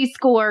 ESG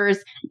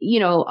scores,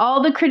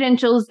 all the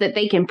credentials that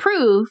they can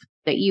prove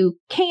that you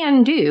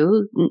can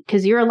do,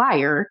 because you're a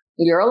liar.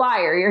 You're a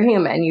liar. You're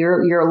human.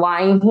 You're a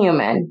lying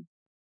human.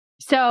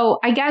 So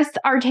I guess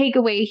our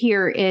takeaway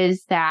here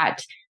is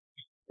that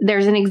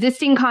there's an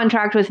existing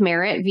contract with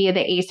Merit via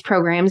the ACE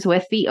programs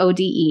with the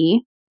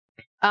ODE.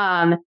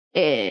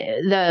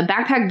 The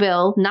backpack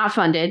bill, not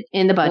funded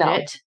in the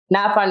budget.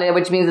 No, not funded,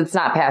 which means it's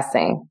not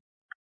passing.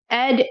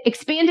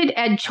 Expanded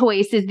Ed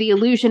Choice is the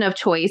illusion of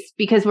choice,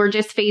 because we're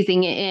just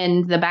phasing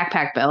in the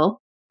backpack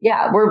bill.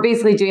 Yeah, we're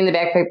basically doing the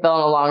backpack bill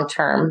in the long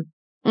term.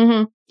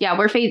 Mm-hmm. Yeah,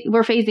 we're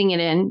phasing it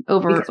in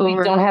over. We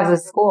don't have the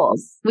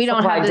schools. We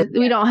don't have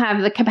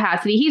the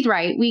capacity. He's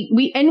right.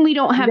 We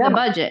don't have the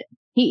budget.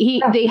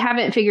 They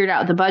haven't figured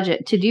out the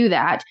budget to do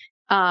that.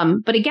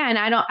 But again,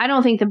 I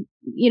don't think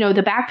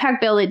the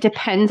backpack bill, it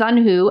depends on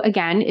who,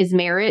 again, is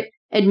Merit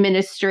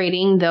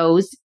administrating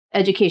those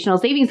educational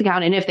savings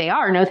account. And if they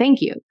are, no,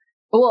 thank you.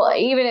 Well,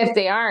 even if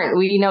they aren't,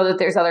 we know that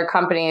there's other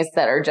companies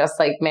that are just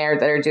like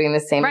Merit that are doing the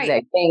same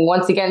exact thing.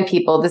 Once again,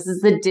 people, this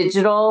is the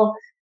digital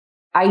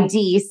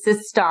ID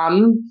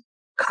system.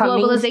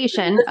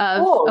 Globalization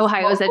of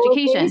Ohio's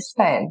education.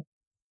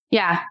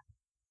 Yeah.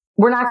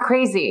 We're not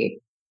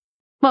crazy.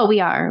 Well, we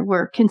are.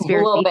 We're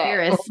conspiracy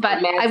theorists.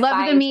 But I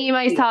love the meme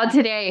I saw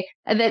today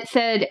that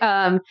said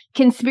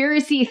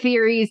conspiracy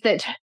theories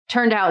that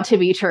turned out to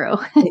be true.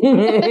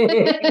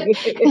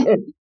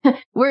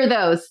 We're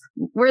those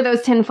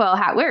tinfoil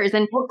hat wearers.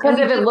 And because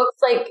if it looks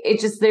like it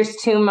just, there's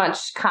too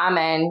much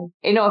common,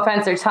 no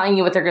offense, they're telling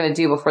you what they're going to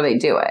do before they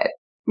do it.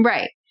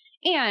 Right.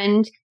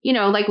 And,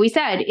 like we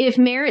said, if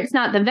Merit's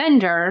not the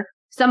vendor,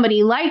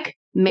 somebody like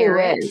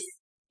Merit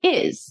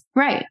is.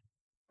 Right.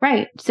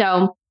 Right.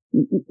 So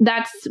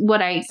that's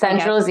what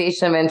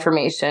centralization of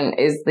information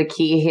is the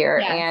key here.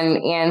 Yes.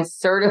 And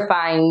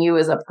certifying you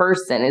as a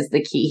person is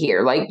the key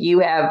here. Like you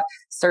have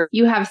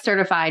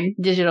certified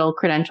digital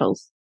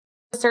credentials.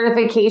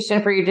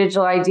 Certification for your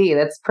digital ID.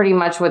 That's pretty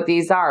much what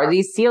these are.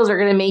 These seals are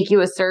going to make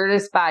you a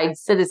certified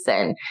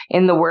citizen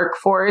in the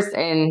workforce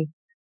and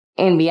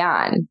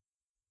beyond.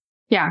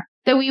 Yeah.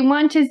 So we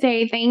want to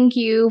say thank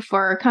you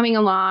for coming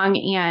along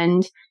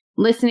and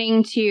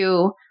listening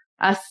to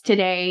us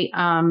today.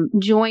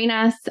 Join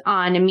us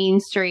on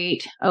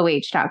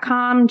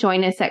meanstreetoh.com.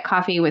 Join us at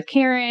Coffee with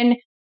Karen.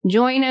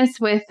 Join us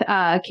with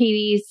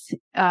Katie's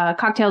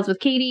Cocktails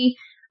with Katie.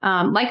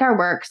 Like our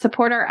work,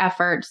 support our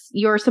efforts.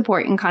 Your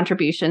support and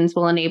contributions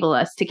will enable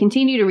us to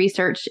continue to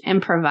research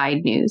and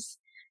provide news.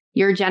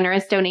 Your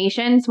generous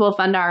donations will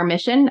fund our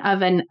mission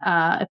of an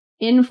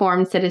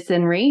informed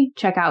citizenry.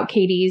 Check out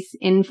Katie's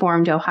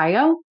Informed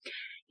Ohio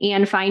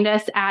and find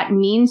us at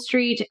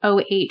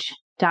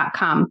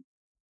meanstreetoh.com.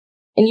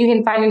 And you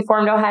can find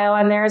Informed Ohio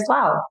on there as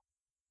well.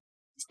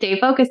 Stay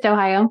focused,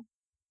 Ohio.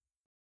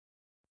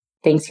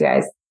 Thanks, you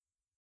guys.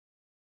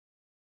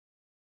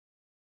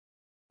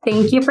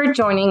 Thank you for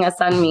joining us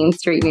on Mean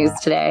Street News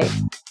today.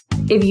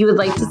 If you would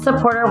like to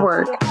support our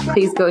work,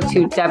 please go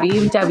to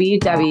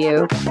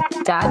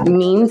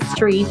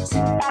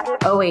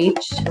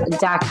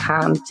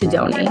www.meanstreetoh.com to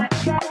donate.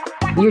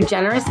 Your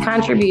generous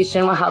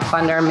contribution will help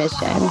fund our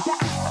mission.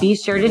 Be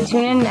sure to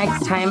tune in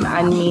next time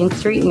on Mean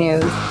Street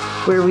News,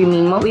 where we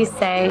mean what we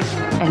say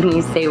and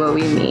we say what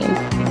we mean.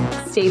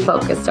 Stay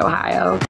focused, Ohio.